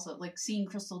that's also like seeing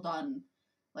Crystal Dunn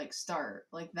like start,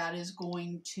 like that is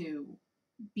going to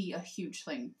be a huge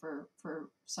thing for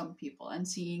some people, and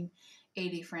seeing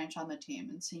AD Franch on the team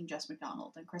and seeing Jess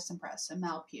McDonald and Kristen Press and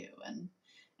Mal Pugh and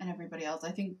everybody else.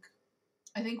 I think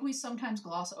we sometimes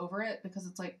gloss over it because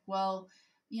it's like, well,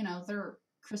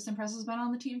 Kristen Press has been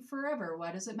on the team forever.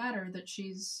 Why does it matter that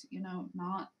she's,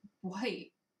 not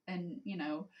white? And,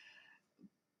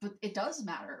 but it does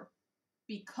matter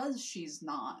because she's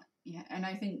not. Yeah, and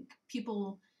I think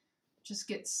people just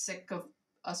get sick of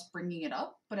us bringing it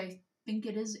up, but I think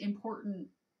it is important.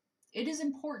 It is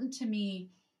important to me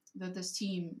that this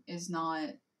team is not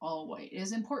all white. It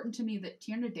is important to me that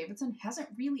Tierna Davidson hasn't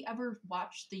really ever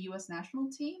watched the U.S.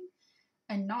 national team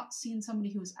and not seen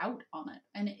somebody who's out on it.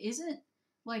 And it isn't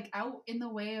like out in the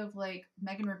way of like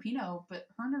Megan Rapinoe, but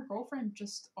her and her girlfriend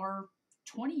just are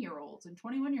 20-year-olds and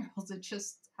 21-year-olds that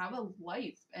just have a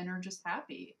life and are just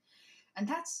happy. And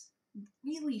that's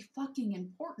really fucking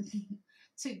important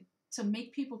to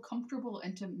make people comfortable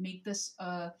and to make this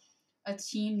a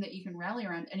team that you can rally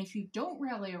around. And if you don't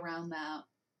rally around that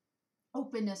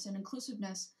openness and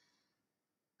inclusiveness,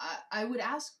 I would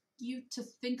ask you to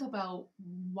think about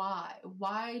why.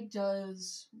 Why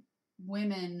does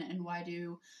women, and why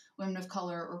do women of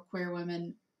color or queer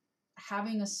women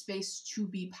having a space to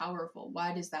be powerful,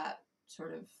 why does that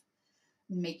sort of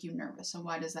make you nervous, and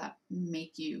why does that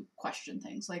make you question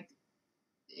things? Like,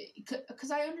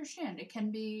 because I understand it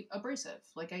can be abrasive.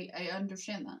 Like, I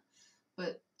understand that.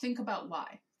 But think about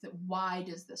why. Why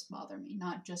does this bother me?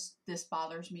 Not just this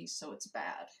bothers me, so it's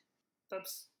bad.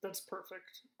 That's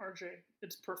perfect, RJ.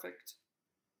 It's perfect.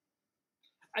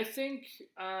 I think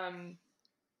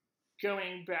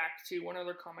going back to one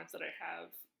other comment that I have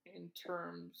in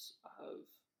terms of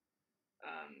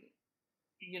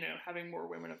having more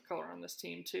women of color on this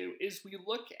team too, is we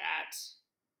look at,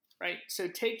 right, so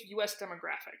take U.S.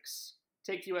 demographics,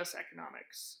 take U.S.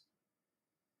 economics.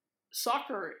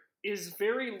 Soccer is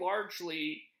very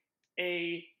largely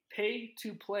a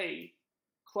pay-to-play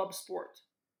club sport.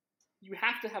 You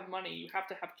have to have money, you have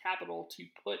to have capital to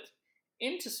put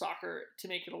into soccer to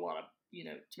make it a lot of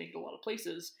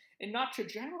places, and not to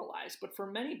generalize, but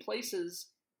for many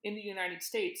places in the United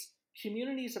States,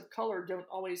 communities of color don't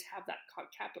always have that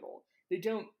capital. They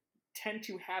don't tend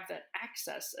to have that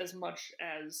access as much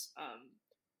as,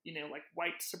 like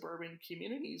white suburban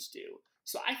communities do.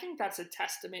 So I think that's a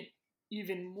testament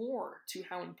even more to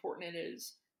how important it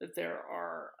is that there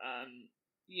are,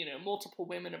 multiple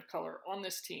women of color on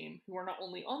this team who are not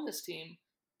only on this team,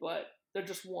 but they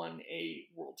just won a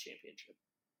world championship.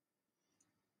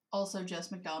 Also,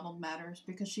 Jess McDonald matters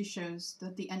because she shows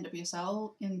that the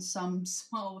NWSL in some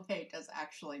small way does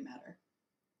actually matter.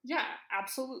 Yeah,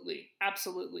 absolutely.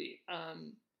 Absolutely.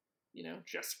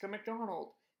 Jessica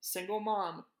McDonald, single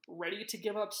mom, ready to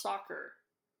give up soccer.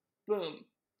 Boom.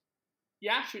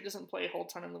 Yeah, she doesn't play a whole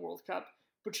ton in the World Cup,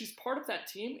 but she's part of that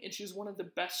team, and she's one of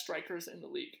the best strikers in the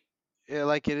league. Yeah,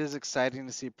 like, it is exciting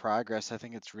to see progress. I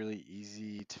think it's really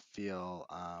easy to feel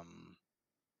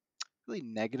really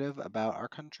negative about our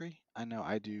country. I know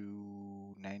I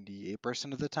do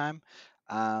 98% of the time.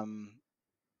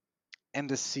 And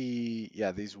to see,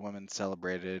 these women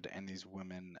celebrated, and these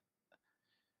women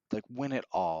like win it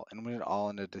all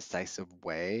in a decisive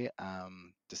way.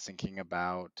 Just thinking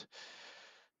about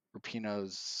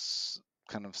Rapinoe's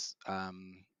kind of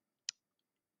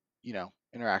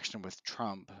interaction with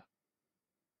Trump,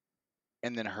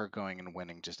 and then her going and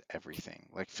winning just everything,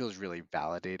 like, feels really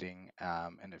validating,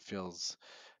 and it feels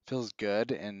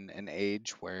good in an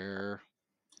age where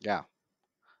our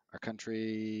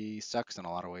country sucks in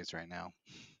a lot of ways right now.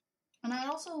 And I'd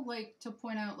also like to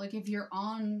point out, like, if you're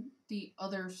on the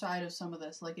other side of some of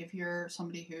this, like, if you're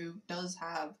somebody who does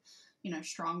have,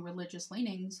 strong religious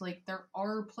leanings, like, there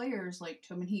are players like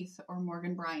Tobin Heath or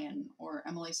Morgan Bryan or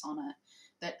Emily Sonnet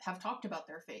that have talked about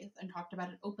their faith and talked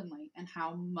about it openly and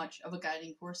how much of a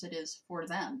guiding force it is for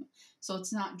them. So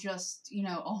it's not just,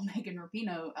 all Megan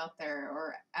Rapinoe out there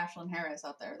or Ashlyn Harris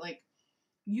out there. Like,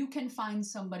 you can find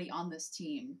somebody on this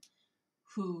team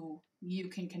who you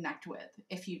can connect with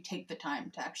if you take the time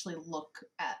to actually look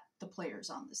at the players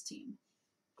on this team.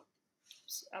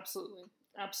 Absolutely.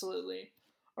 Absolutely.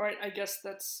 All right, I guess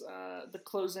that's the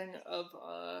closing of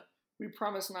We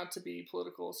Promise Not to Be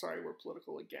Political, Sorry We're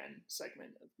Political Again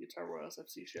segment of the Utah Royals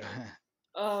FC show.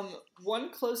 One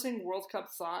closing World Cup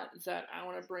thought that I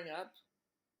want to bring up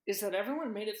is that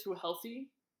everyone made it through healthy.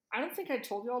 I don't think I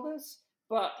told you all this,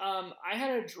 But I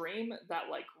had a dream that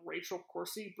like Rachel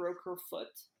Corsie broke her foot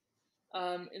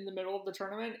in the middle of the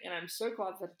tournament, and I'm so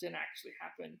glad that it didn't actually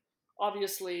happen.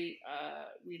 Obviously,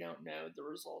 we don't know the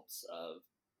results of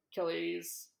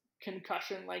Kelly's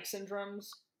concussion-like syndromes,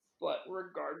 but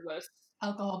regardless,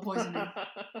 Alcohol poisoning.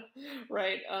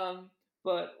 right?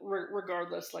 But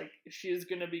regardless, like she is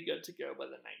going to be good to go by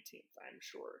the 19th, I'm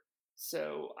sure.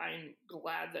 So I'm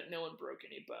glad that no one broke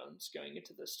any bones going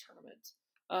into this tournament.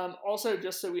 Also,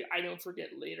 just so I don't forget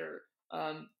later,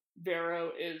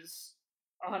 Vero is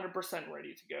 100%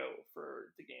 ready to go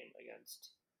for the game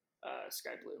against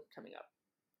Sky Blue coming up.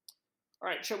 All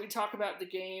right, shall we talk about the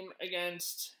game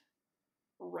against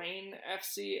Reign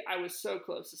FC? I was so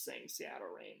close to saying Seattle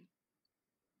Reign.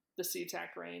 The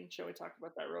SeaTac Reign. Shall we talk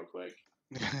about that real quick?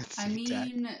 I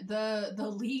mean,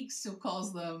 the league still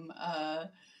calls them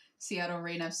Seattle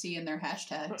Reign FC in their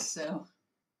hashtags, so.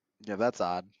 Yeah, that's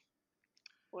odd.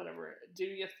 Whatever. Do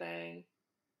your thing.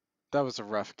 That was a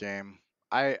rough game.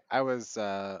 I was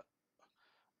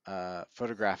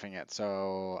photographing it,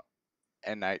 so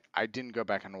and I didn't go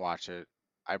back and watch it.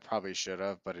 I probably should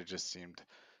have, but it just seemed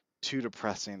too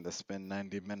depressing to spend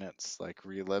 90 minutes like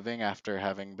reliving after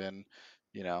having been,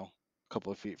 a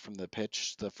couple of feet from the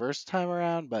pitch the first time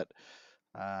around, but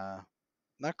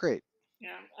not great.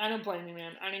 Yeah, I don't blame you,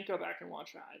 man. I didn't go back and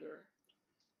watch it either.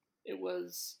 It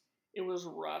was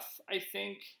rough. I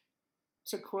think,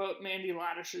 to quote Mandy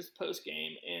Laddish's post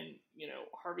game, and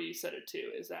Harvey said it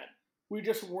too, is that we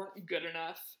just weren't good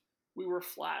enough. We were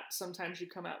flat. Sometimes you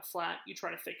come out flat, you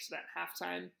try to fix it at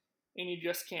halftime, and you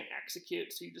just can't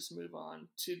execute, so you just move on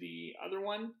to the other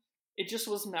one. It just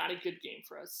was not a good game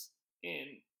for us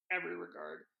in every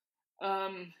regard.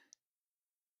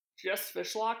 Jess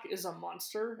Fishlock is a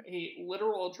monster, a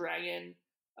literal dragon.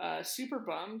 Super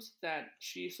bummed that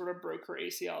she sort of broke her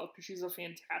ACL because she's a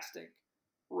fantastic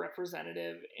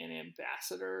representative and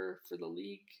ambassador for the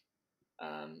league.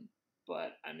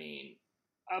 But I mean,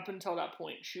 up until that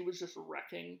point, she was just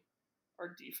wrecking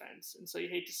our defense, and so you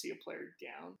hate to see a player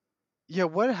down. Yeah,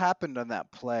 what happened on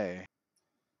that play?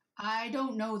 I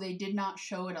don't know. They did not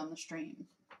show it on the stream.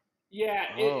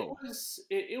 Yeah, it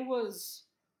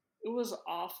was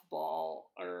off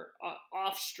ball or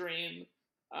off stream.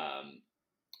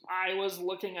 I was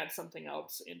looking at something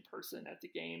else in person at the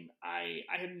game. I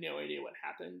have no idea what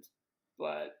happened,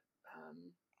 but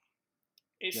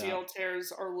ACL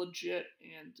tears are legit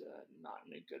and not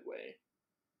in a good way.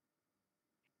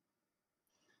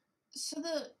 So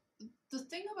the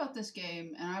thing about this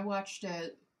game, and I watched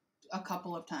it a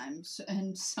couple of times,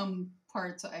 and some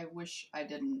parts I wish I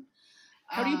didn't.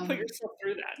 How do you put yourself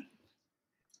through that?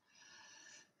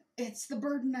 It's the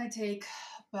burden I take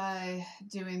by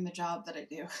doing the job that I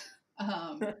do.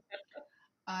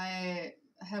 I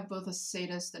have both a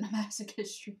sadist and a masochist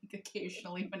streak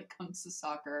occasionally when it comes to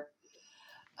soccer.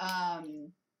 But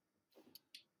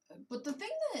the thing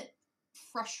that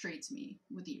frustrates me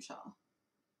with Utah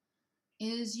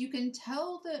is you can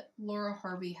tell that Laura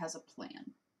Harvey has a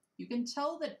plan. You can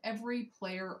tell that every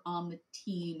player on the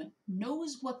team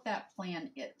knows what that plan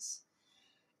is.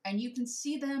 And you can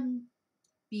see them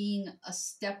being a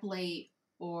step late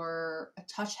or a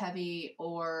touch heavy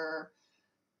or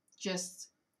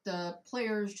just the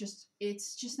players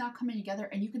it's just not coming together.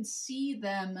 And you can see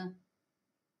them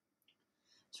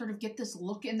sort of get this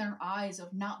look in their eyes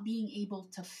of not being able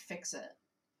to fix it.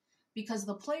 Because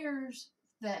the players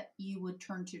that you would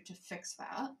turn to fix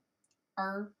that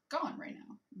are gone right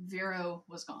now. Vero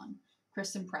was gone.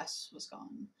 Kristen Press was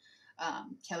gone.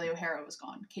 Kelly O'Hara was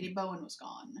gone. Katie Bowen was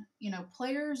gone.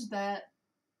 Players that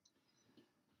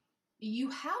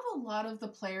you have a lot of the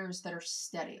players that are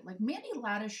steady. Like Mandy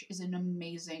Laddish is an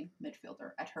amazing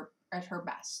midfielder at her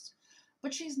best.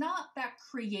 But she's not that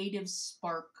creative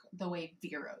spark the way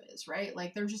Vero is, right?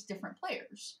 Like they're just different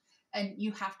players. And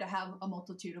you have to have a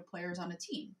multitude of players on a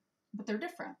team, but they're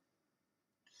different.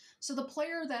 So the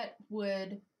player that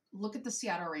would look at the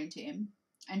Seattle Reign team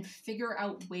and figure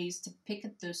out ways to pick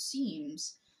at those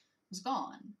seams was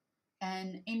gone.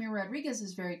 And Amy Rodriguez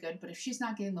is very good, but if she's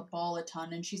not getting the ball a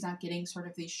ton and she's not getting sort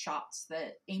of these shots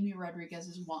that Amy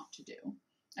Rodriguez's want to do,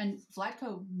 and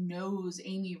Vlatko knows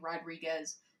Amy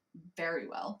Rodriguez very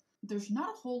well, there's not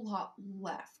a whole lot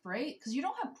left, right? Because you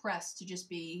don't have Press to just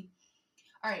be,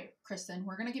 all right, Kristen,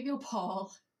 we're going to give you a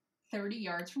ball 30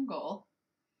 yards from goal.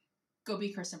 Go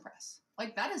be Kristen Press.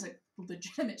 Like, that is a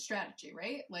legitimate strategy,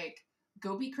 right? Like,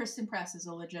 go be Kristen Press is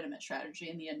a legitimate strategy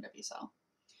in the NWSL.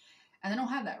 And they don't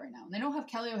have that right now. And they don't have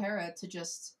Kelly O'Hara to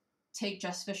just take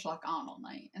Jess Fishlock on all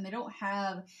night. And they don't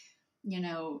have,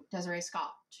 Desiree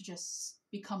Scott to just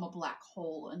become a black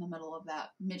hole in the middle of that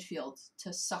midfield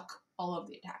to suck all of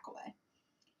the attack away.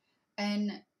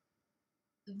 And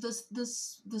the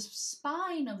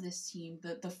spine of this team,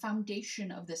 the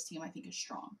foundation of this team, I think is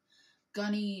strong.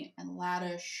 Gunny and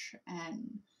Laddish and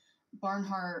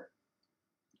Barnhart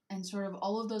and sort of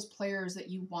all of those players that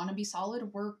you want to be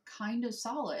solid were kind of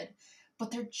solid,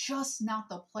 but they're just not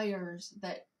the players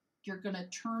that you're going to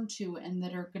turn to and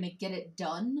that are going to get it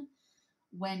done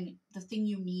when the thing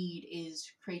you need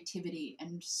is creativity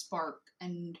and spark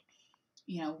and,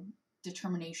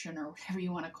 determination, or whatever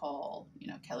you want to call,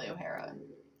 Kelly O'Hara,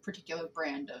 particular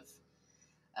brand of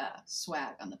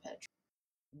swag on the pitch.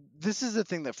 This is the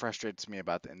thing that frustrates me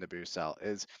about the NWSL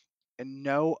is in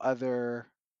no other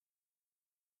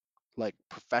like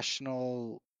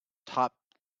professional top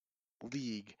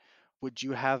league would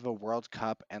you have a World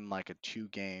Cup and like a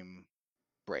 2-game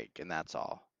break and that's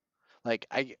all. Like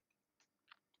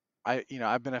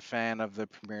I've been a fan of the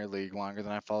Premier League longer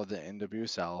than I followed the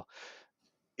NWSL.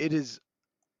 It is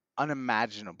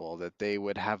unimaginable that they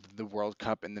would have the World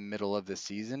Cup in the middle of the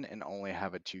season and only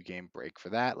have a 2-game break for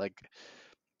that. Like,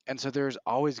 and so there's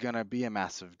always going to be a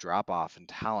massive drop off in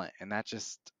talent, and that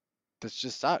just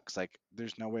sucks. Like,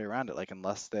 there's no way around it. Like,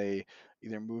 unless they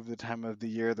either move the time of the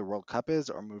year the World Cup is,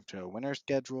 or move to a winter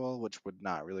schedule, which would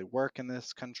not really work in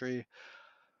this country,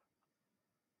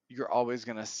 you're always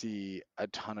going to see a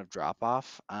ton of drop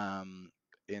off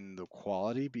in the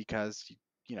quality because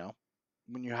you know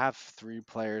when you have 3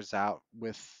 players out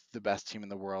with the best team in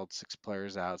the world, 6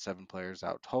 players out, 7 players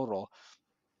out total,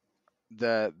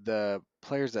 the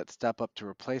players that step up to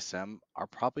replace them are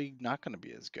probably not going to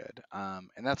be as good.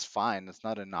 And that's fine. It's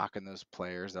not a knock on those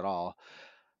players at all.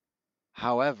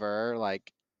 However,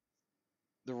 like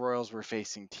the Royals were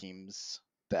facing teams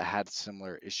that had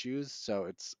similar issues, so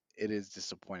it is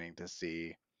disappointing to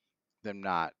see them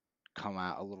not come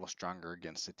out a little stronger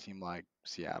against a team like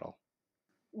Seattle.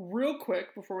 Real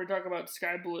quick before we talk about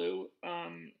Sky Blue,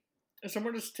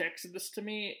 someone just texted this to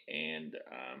me, and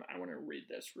I want to read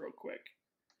this real quick.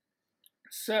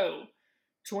 So,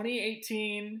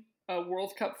 2018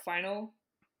 World Cup final,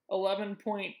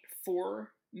 11.4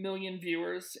 million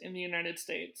viewers in the United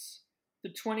States. The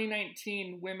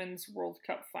 2019 Women's World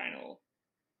Cup final,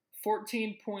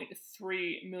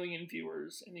 14.3 million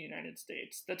viewers in the United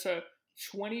States. That's a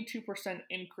 22%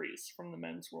 increase from the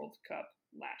Men's World Cup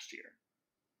last year.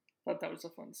 Thought that was a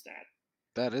fun stat.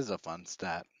 That is a fun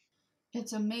stat.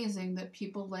 It's amazing that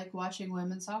people like watching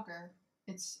women's soccer.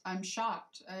 I'm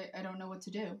shocked. I don't know what to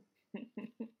do.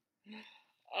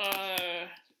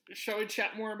 Shall we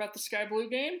chat more about the Sky Blue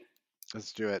game?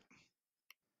 Let's do it.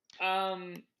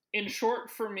 In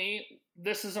short, for me,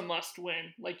 this is a must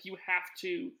win. Like, you have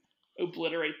to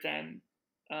obliterate them.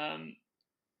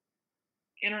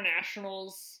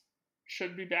 Internationals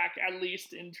should be back, at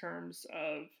least in terms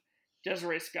of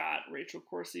Desiree Scott, Rachel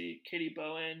Corsie, Katie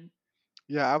Bowen.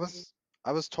 Yeah,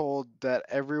 I was told that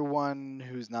everyone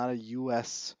who's not a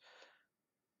U.S.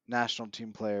 national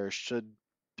team player should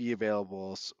be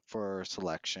available for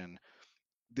selection.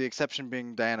 The exception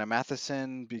being Diana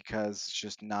Matheson because it's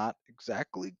just not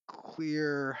exactly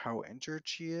clear how injured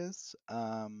she is.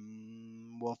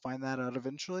 We'll find that out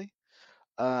eventually.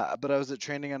 But I was at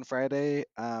training on Friday.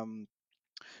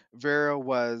 Vera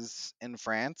was in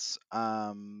France,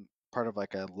 part of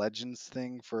like a Legends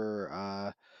thing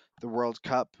for the World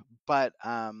Cup, but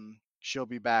she'll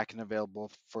be back and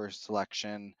available for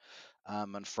selection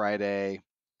on Friday.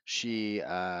 She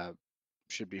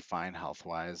should be fine health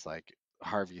wise. Like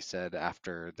Harvey said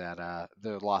after that,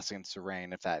 the loss against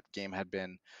Lorraine, if that game had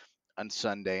been on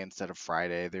Sunday instead of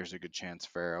Friday, there's a good chance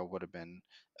Vera would have been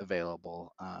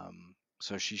available.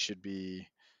 So she should be,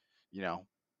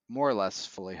 more or less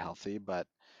fully healthy, but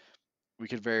we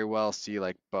could very well see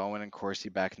like Bowen and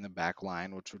Corsie back in the back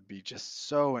line, which would be just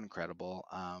so incredible.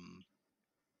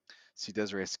 See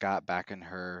Desiree Scott back in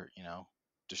her,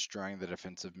 destroying the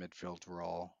defensive midfield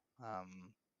role.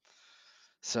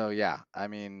 So yeah, I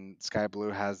mean, Sky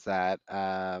Blue has that.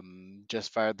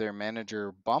 Just fired their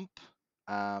manager bump,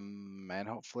 and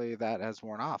hopefully that has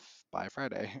worn off by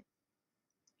Friday.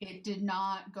 It did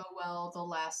not go well the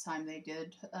last time they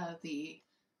did the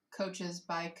coaches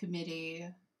by committee.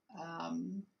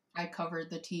 I covered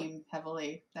the team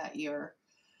heavily that year.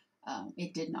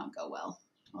 It did not go well.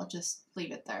 I'll just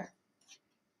leave it there.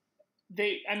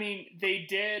 They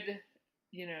did,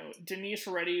 Denise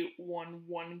Reddy won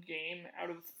 1 game out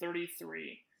of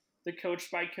 33. The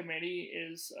coach by committee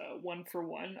is 1 for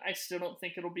 1. I still don't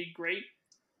think it'll be great.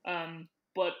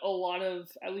 But a lot of,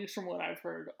 at least from what I've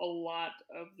heard, a lot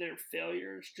of their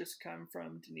failures just come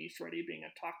from Denise Reddy being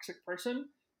a toxic person.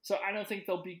 So I don't think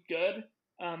they'll be good.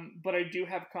 But I do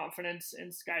have confidence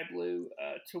in Sky Blue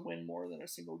to win more than a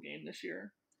single game this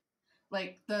year.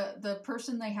 Like the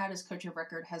person they had as coach of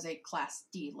record has a Class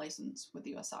D license with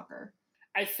U.S. Soccer.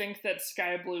 I think that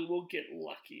Sky Blue will get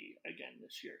lucky again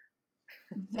this year.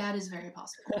 That is very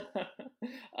possible.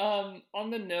 On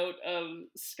the note of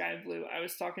Sky Blue, I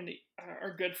was talking to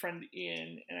our good friend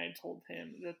Ian, and I told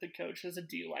him that the coach has a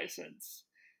D license.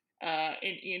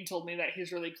 And Ian told me that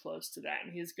he's really close to that,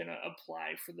 and he's going to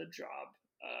apply for the job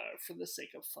for the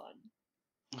sake of fun.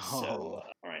 So,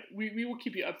 all right, we will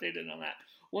keep you updated on that.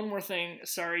 One more thing,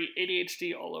 sorry,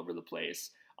 ADHD all over the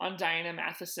place. On Diana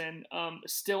Matheson,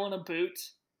 still in a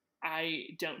boot.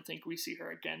 I don't think we see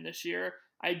her again this year.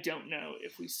 I don't know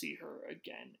if we see her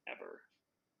again ever.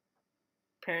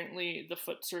 Apparently, the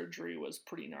foot surgery was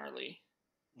pretty gnarly.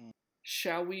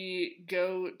 Shall we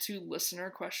go to listener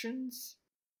questions?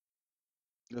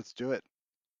 Let's do it.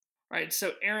 All right,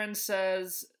 so Aaron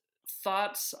says,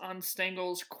 thoughts on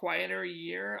Stengel's quieter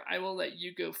year? I will let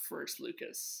you go first,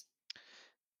 Lucas.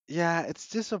 Yeah, it's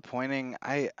disappointing.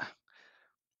 I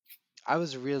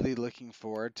was really looking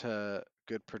forward to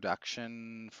good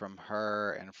production from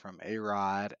her and from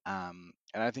A-Rod. And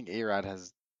I think A-Rod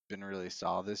has been really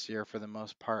solid this year for the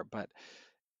most part, but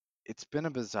it's been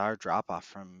a bizarre drop off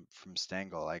from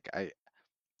Stengel. Like I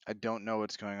don't know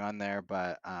what's going on there,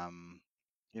 but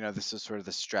this is sort of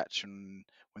the stretch when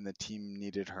the team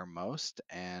needed her most,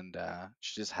 and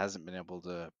she just hasn't been able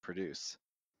to produce.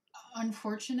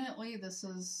 Unfortunately, this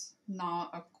is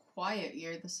not a quiet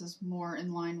year. This is more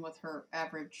in line with her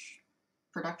average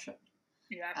production.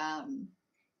 Yeah.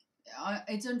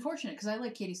 It's unfortunate because I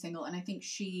like Katie Stengel, and I think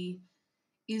she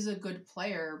is a good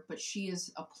player, but she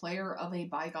is a player of a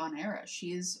bygone era.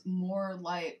 She is more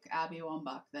like Abby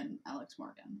Wambach than Alex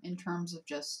Morgan in terms of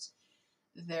just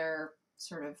their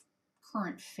sort of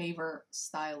current favorite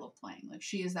style of playing. Like,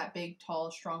 she is that big,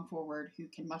 tall, strong forward who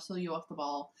can muscle you off the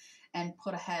ball and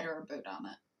put a head or a boot on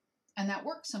it. And that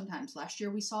works sometimes. Last year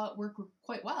we saw it work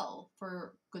quite well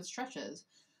for good stretches.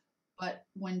 But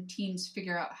when teams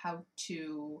figure out how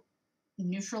to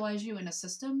neutralize you in a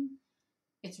system,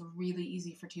 it's really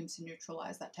easy for teams to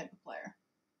neutralize that type of player.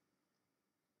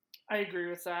 I agree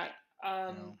with that.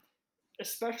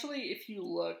 Especially if you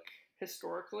look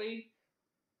historically,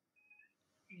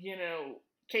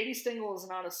 Katie Stengel is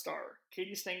not a star.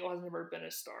 Katie Stengel has never been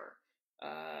a star.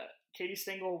 Katie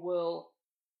Stengel will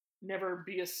never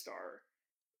be a star.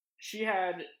 She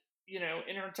had, in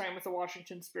her time with the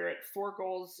Washington Spirit, 4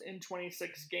 goals in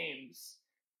 26 games.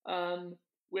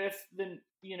 With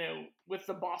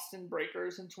the Boston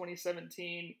Breakers in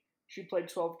 2017, she played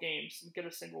 12 games and get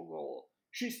a single goal.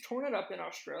 She's torn it up in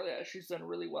Australia. She's done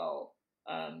really well.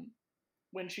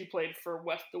 When she played for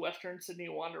the Western Sydney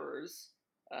Wanderers,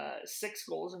 6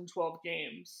 goals in 12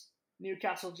 games.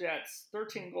 Newcastle Jets,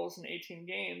 13 goals in 18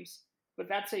 games. But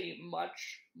that's a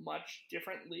much, much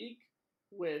different league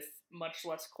with much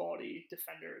less quality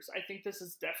defenders. I think this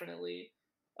is definitely,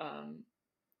 I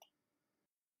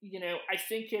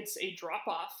think it's a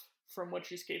drop-off from what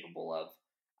she's capable of.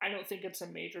 I don't think it's a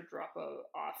major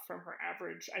drop-off from her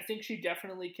average. I think she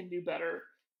definitely can do better.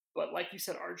 But like you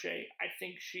said, RJ, I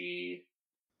think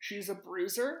she's a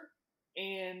bruiser.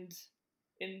 And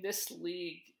in this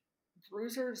league,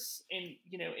 bruisers, and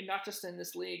not just in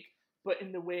this league, but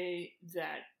in the way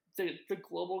that the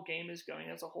global game is going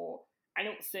as a whole, I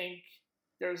don't think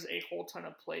there's a whole ton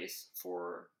of place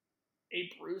for a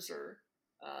bruiser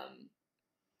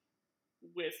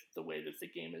with the way that the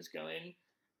game is going.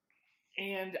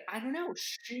 And I don't know,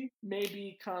 she may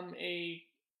become a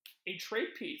trade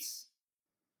piece.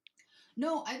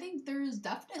 No, I think there is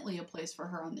definitely a place for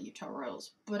her on the Utah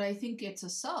Royals, but I think it's a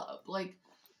sub. Like,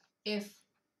 if,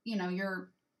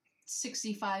 you're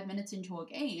 65 minutes into a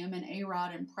game and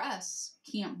A-Rod and Press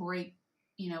can't break,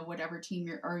 whatever team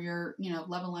you're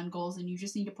level end goals, and you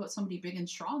just need to put somebody big and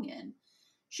strong in,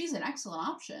 she's an excellent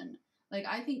option. Like,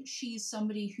 I think she's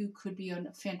somebody who could be a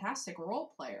fantastic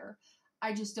role player.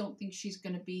 I just don't think she's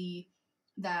going to be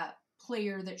that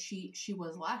player that she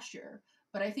was last year.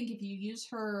 But I think if you use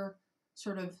her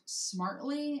sort of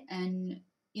smartly and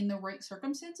in the right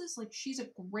circumstances, like, she's a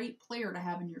great player to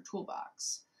have in your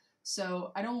toolbox.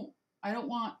 So I don't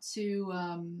want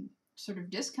to sort of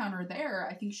discount her there.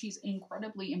 I think she's an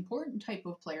incredibly important type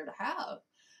of player to have.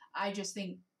 I just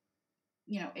think,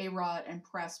 A-Rod and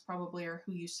Press probably are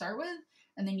who you start with,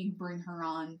 and then you bring her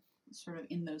on sort of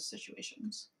in those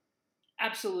situations.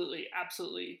 Absolutely,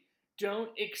 absolutely. Don't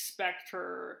expect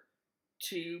her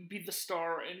to be the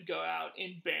star and go out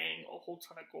and bang a whole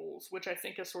ton of goals, which I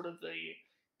think is sort of the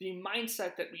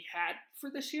mindset that we had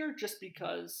for this year, just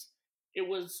because it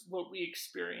was what we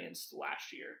experienced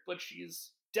last year. But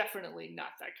she's definitely not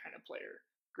that kind of player.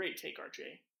 Great take,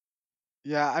 RJ.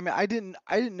 Yeah, I mean, I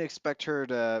didn't expect her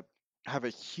to have a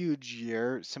huge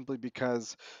year simply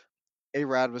because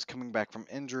A-Rod was coming back from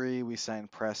injury. We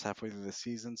signed Press halfway through the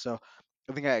season, so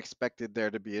I think I expected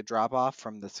there to be a drop off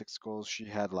from the 6 goals she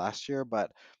had last year,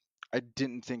 but I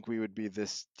didn't think we would be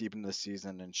this deep in the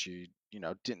season and she,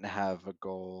 didn't have a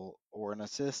goal or an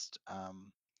assist.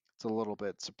 It's a little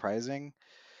bit surprising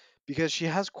because she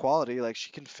has quality, like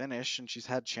she can finish and she's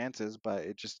had chances, but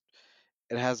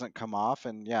it hasn't come off.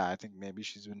 And yeah, I think maybe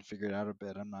she's been figured out a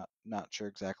bit. I'm not sure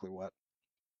exactly what.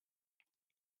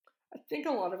 I think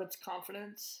a lot of it's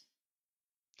confidence.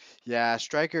 Yeah,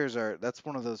 strikers are that's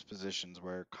one of those positions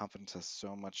where confidence has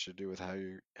so much to do with how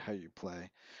you play.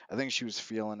 I think she was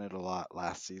feeling it a lot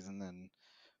last season and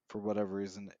for whatever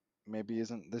reason maybe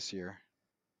isn't this year.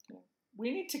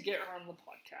 We need to get her on the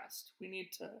podcast. We need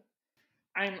to.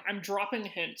 I'm dropping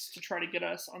hints to try to get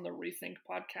us on the Rethink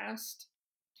podcast.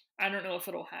 I don't know if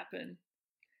it'll happen.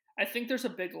 I think there's a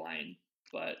big line,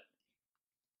 but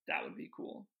that would be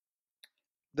cool.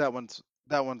 That one's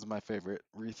my favorite.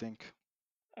 Rethink.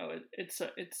 Oh, it's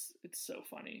so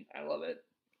funny. I love it.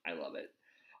 I love it.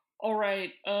 All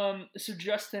right. So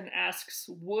Justin asks,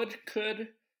 could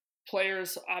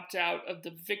players opt out of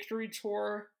the Victory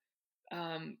Tour?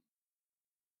 Um,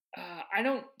 I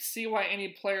don't see why any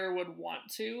player would want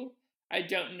to. I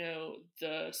don't know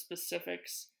the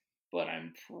specifics, but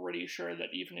I'm pretty sure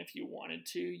that even if you wanted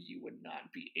to, you would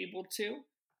not be able to.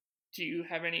 Do you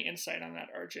have any insight on that,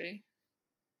 RJ?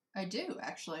 I do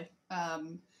actually.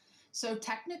 So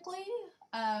technically,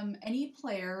 any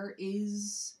player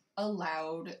is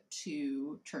allowed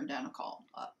to turn down a call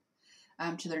up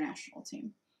to their national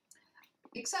team,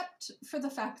 except for the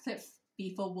fact that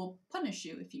FIFA will punish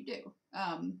you if you do.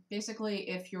 Basically,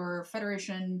 if your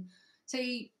federation,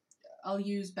 say, I'll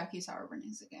use Becky Sauerbrunn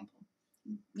as an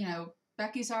example.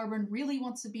 Becky Sauerbrunn really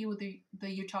wants to be with the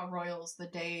Utah Royals the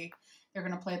day they're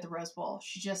going to play at the Rose Bowl.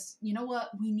 She just, you know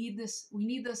what? We need this. We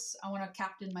need this. I want to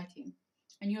captain my team.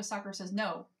 And U.S. Soccer says,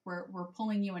 no, we're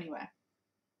pulling you anyway.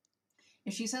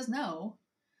 If she says no,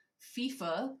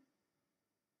 FIFA,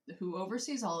 who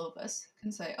oversees all of this,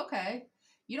 can say, okay,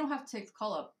 you don't have to take the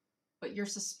call up, but you're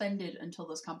suspended until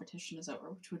this competition is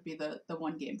over, which would be the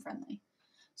one game friendly.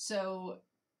 So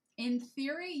in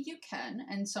theory, you can,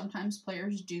 and sometimes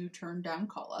players do turn down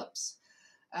call ups.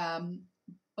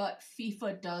 But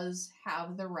FIFA does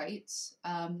have the rights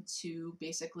to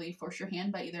basically force your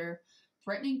hand by either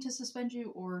threatening to suspend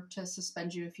you or to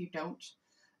suspend you if you don't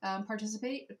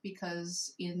participate,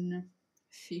 because in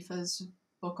FIFA's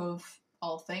book of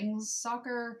all things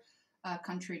soccer,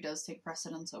 country does take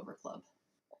precedence over club.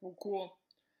 Cool, cool.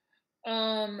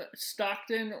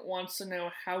 Stockton wants to know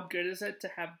how good is it to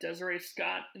have Desiree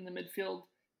Scott in the midfield?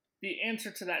 The answer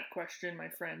to that question, my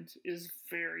friend, is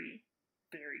very,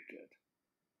 very good.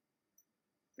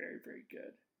 Very, very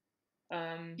good.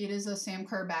 It is a Sam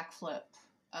Kerr backflip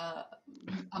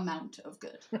amount of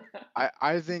good.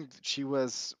 I think she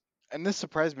was, and this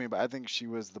surprised me, but I think she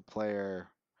was the player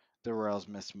the Royals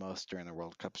missed most during the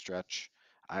World Cup stretch.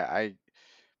 I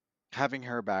having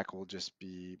her back will just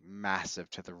be massive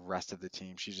to the rest of the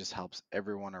team. She just helps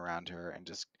everyone around her and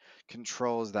just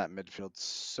controls that midfield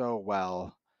so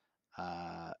well.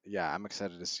 Yeah, I'm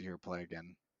excited to see her play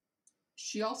again.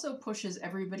 She also pushes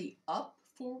everybody up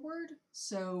forward.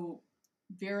 So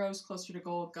Vero's closer to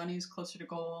goal, Gunny's closer to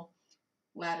goal,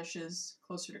 Laddish is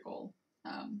closer to goal,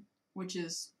 which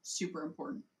is super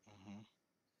important.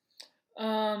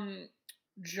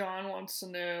 John wants to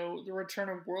know the return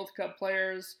of World Cup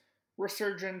players,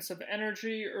 resurgence of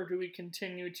energy, or do we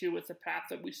continue to with the path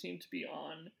that we seem to be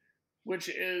on, which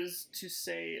is to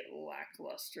say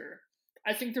lackluster?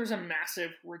 I think there's a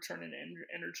massive return in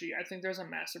energy. I think there's a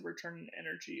massive return in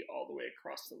energy all the way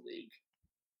across the league.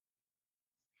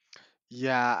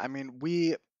 Yeah, I mean,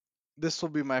 this will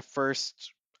be my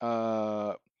first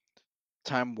time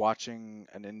watching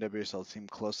an NWSL team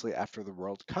closely after the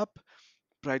World Cup.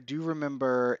 But I do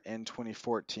remember in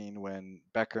 2014 when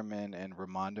Beckerman and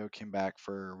Raimondo came back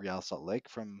for Real Salt Lake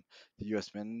from the U.S.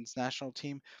 men's national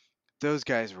team. Those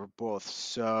guys were both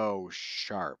so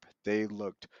sharp. They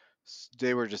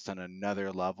were just on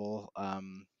another level.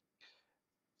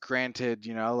 Granted,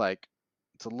 like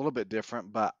it's a little bit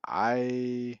different, but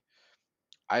I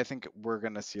think we're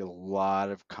gonna see a lot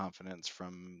of confidence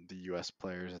from the U.S.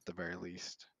 players at the very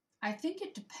least. I think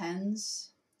it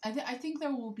depends. I think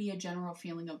there will be a general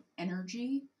feeling of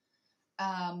energy.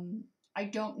 I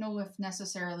don't know if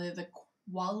necessarily the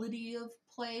quality of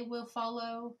play will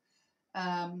follow.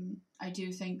 I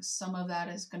do think some of that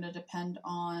is going to depend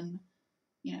on,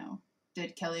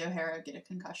 did Kelly O'Hara get a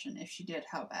concussion? If she did,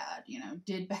 how bad?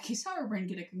 Did Becky Sauerbrunn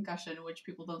get a concussion, which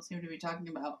people don't seem to be talking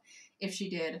about? If she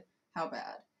did, how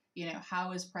bad?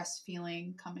 How is Press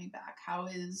feeling coming back? How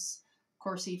is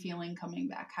Corsi feeling coming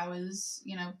back? How is,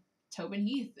 Tobin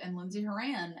Heath and Lindsay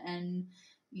Horan and,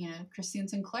 Christine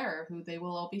Sinclair, who they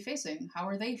will all be facing? How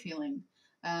are they feeling?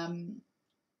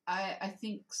 I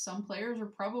think some players are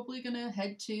probably going to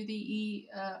head to the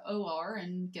OR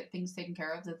and get things taken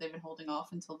care of that they've been holding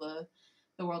off until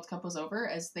the World Cup was over,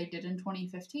 as they did in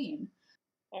 2015.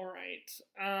 All right.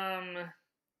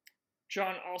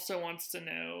 John also wants to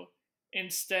know,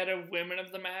 instead of women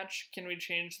of the match, can we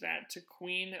change that to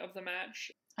queen of the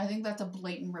match? I think that's a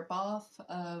blatant ripoff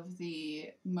of the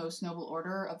Most Noble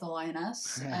Order of the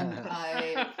Lioness, and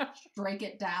I strike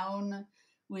it down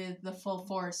with the full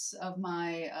force of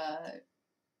my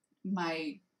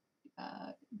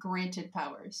granted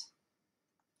powers.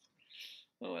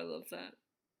 Oh, I love that.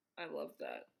 I love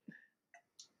that.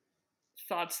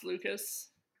 Thoughts, Lucas?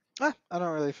 I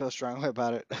don't really feel strongly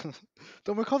about it.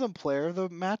 Don't we call them player of the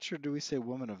match, or do we say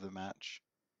woman of the match?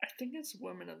 I think it's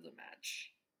woman of the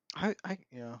match.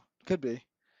 Could be.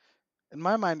 In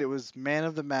my mind, it was man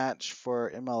of the match for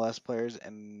MLS players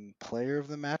and player of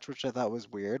the match, which I thought was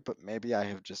weird, but maybe I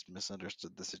have just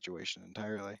misunderstood the situation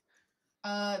entirely.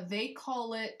 They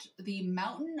call it the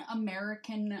Mountain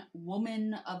American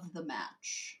Woman of the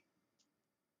Match.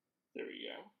 There we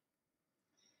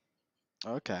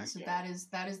go. Okay. So that is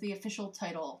the official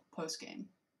title post game.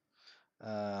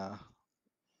 That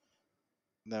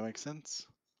makes sense.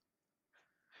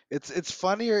 It's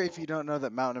funnier if you don't know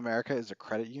that Mountain America is a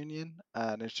credit union,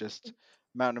 and it's just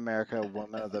Mountain America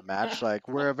Woman of the Match. Like,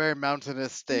 we're a very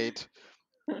mountainous state.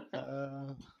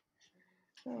 I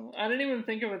didn't even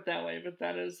think of it that way, but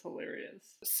that is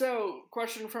hilarious. So,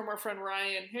 question from our friend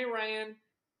Ryan. Hey, Ryan.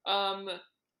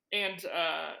 And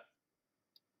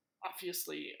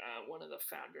obviously one of the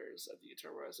founders of the Utah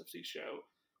Royals FC show.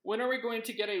 When are we going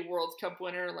to get a World Cup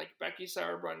winner like Becky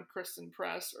Sauerbrunn, Kristen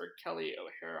Press, or Kelly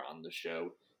O'Hara on the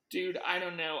show? Dude, I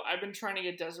don't know. I've been trying to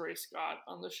get Desiree Scott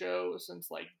on the show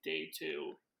since like day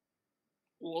 2.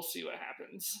 We'll see what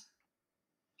happens.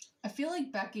 I feel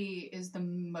like Becky is the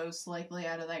most likely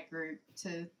out of that group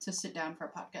to sit down for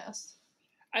a podcast.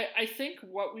 I think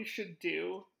what we should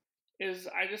do is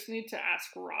I just need to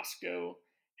ask Roscoe,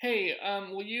 hey,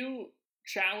 will you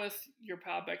chat with your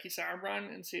pal Becky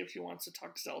Sauerbrunn and see if she wants to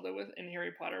talk Zelda and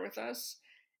Harry Potter with us?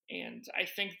 And I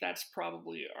think that's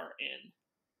probably our in.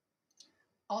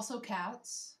 Also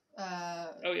cats.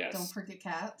 Oh, yes. Don't forget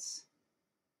cats.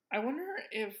 I wonder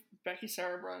if Becky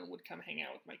Sauerbrunn would come hang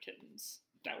out with my kittens.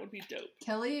 That would be dope.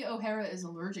 Kelly O'Hara is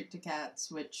allergic to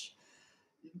cats, which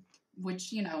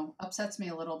upsets me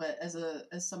a little bit as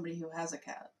somebody who has a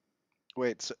cat.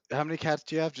 Wait, so how many cats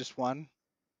do you have? Just one?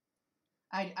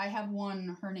 I have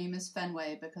one. Her name is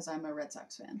Fenway because I'm a Red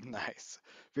Sox fan. Nice.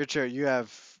 Virtua, you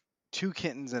have 2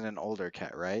 kittens and an older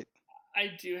cat, right?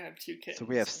 I do have 2 kittens. So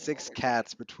we have 6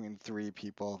 cats between 3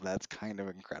 people. That's kind of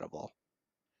incredible.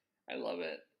 I love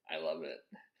it.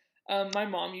 My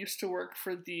mom used to work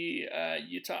for the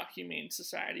Utah Humane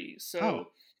Society. So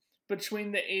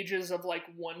between the ages of like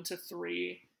 1 to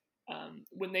 3,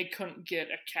 when they couldn't get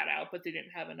a cat out, but they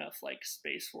didn't have enough like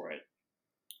space for it.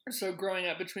 So growing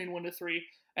up between 1 to 3,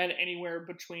 I had anywhere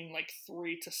between like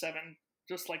 3 to 7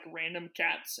 just like random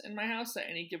cats in my house at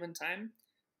any given time.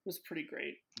 It was pretty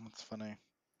great. That's funny.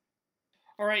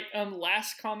 All right,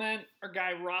 last comment. Our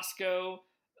guy Roscoe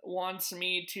wants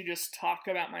me to just talk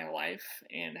about my life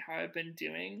and how I've been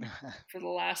doing for the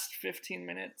last 15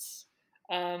 minutes.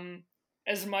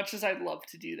 As much as I'd love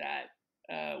to do that,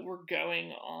 we're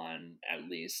going on at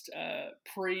least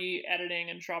pre-editing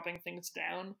and dropping things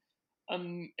down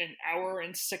an hour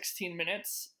and 16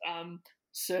 minutes.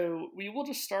 So we will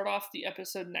just start off the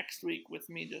episode next week with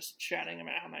me just chatting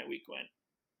about how my week went.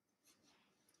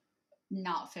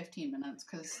 Not 15 minutes,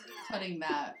 because cutting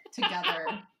that together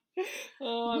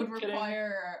would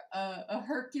require a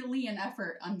Herculean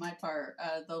effort on my part,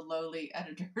 the lowly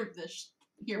editor of this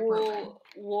program.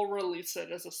 We'll release it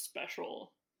as a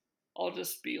special. I'll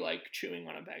just be like chewing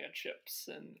on a bag of chips,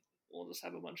 and we'll just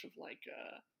have a bunch of like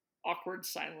awkward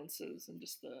silences and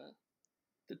just the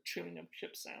chewing of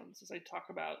chip sounds as I talk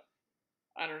about,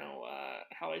 I don't know,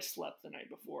 how I slept the night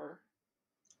before.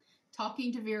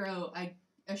 Talking to Vero, I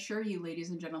assure you, ladies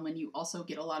and gentlemen, you also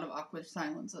get a lot of awkward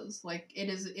silences. Like, it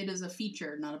is a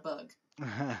feature, not a bug.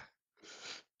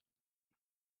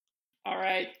 All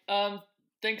right.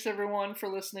 Thanks everyone for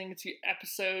listening to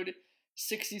episode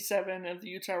 67 of the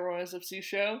Utah Royals FC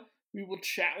show. We will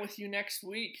chat with you next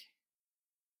week.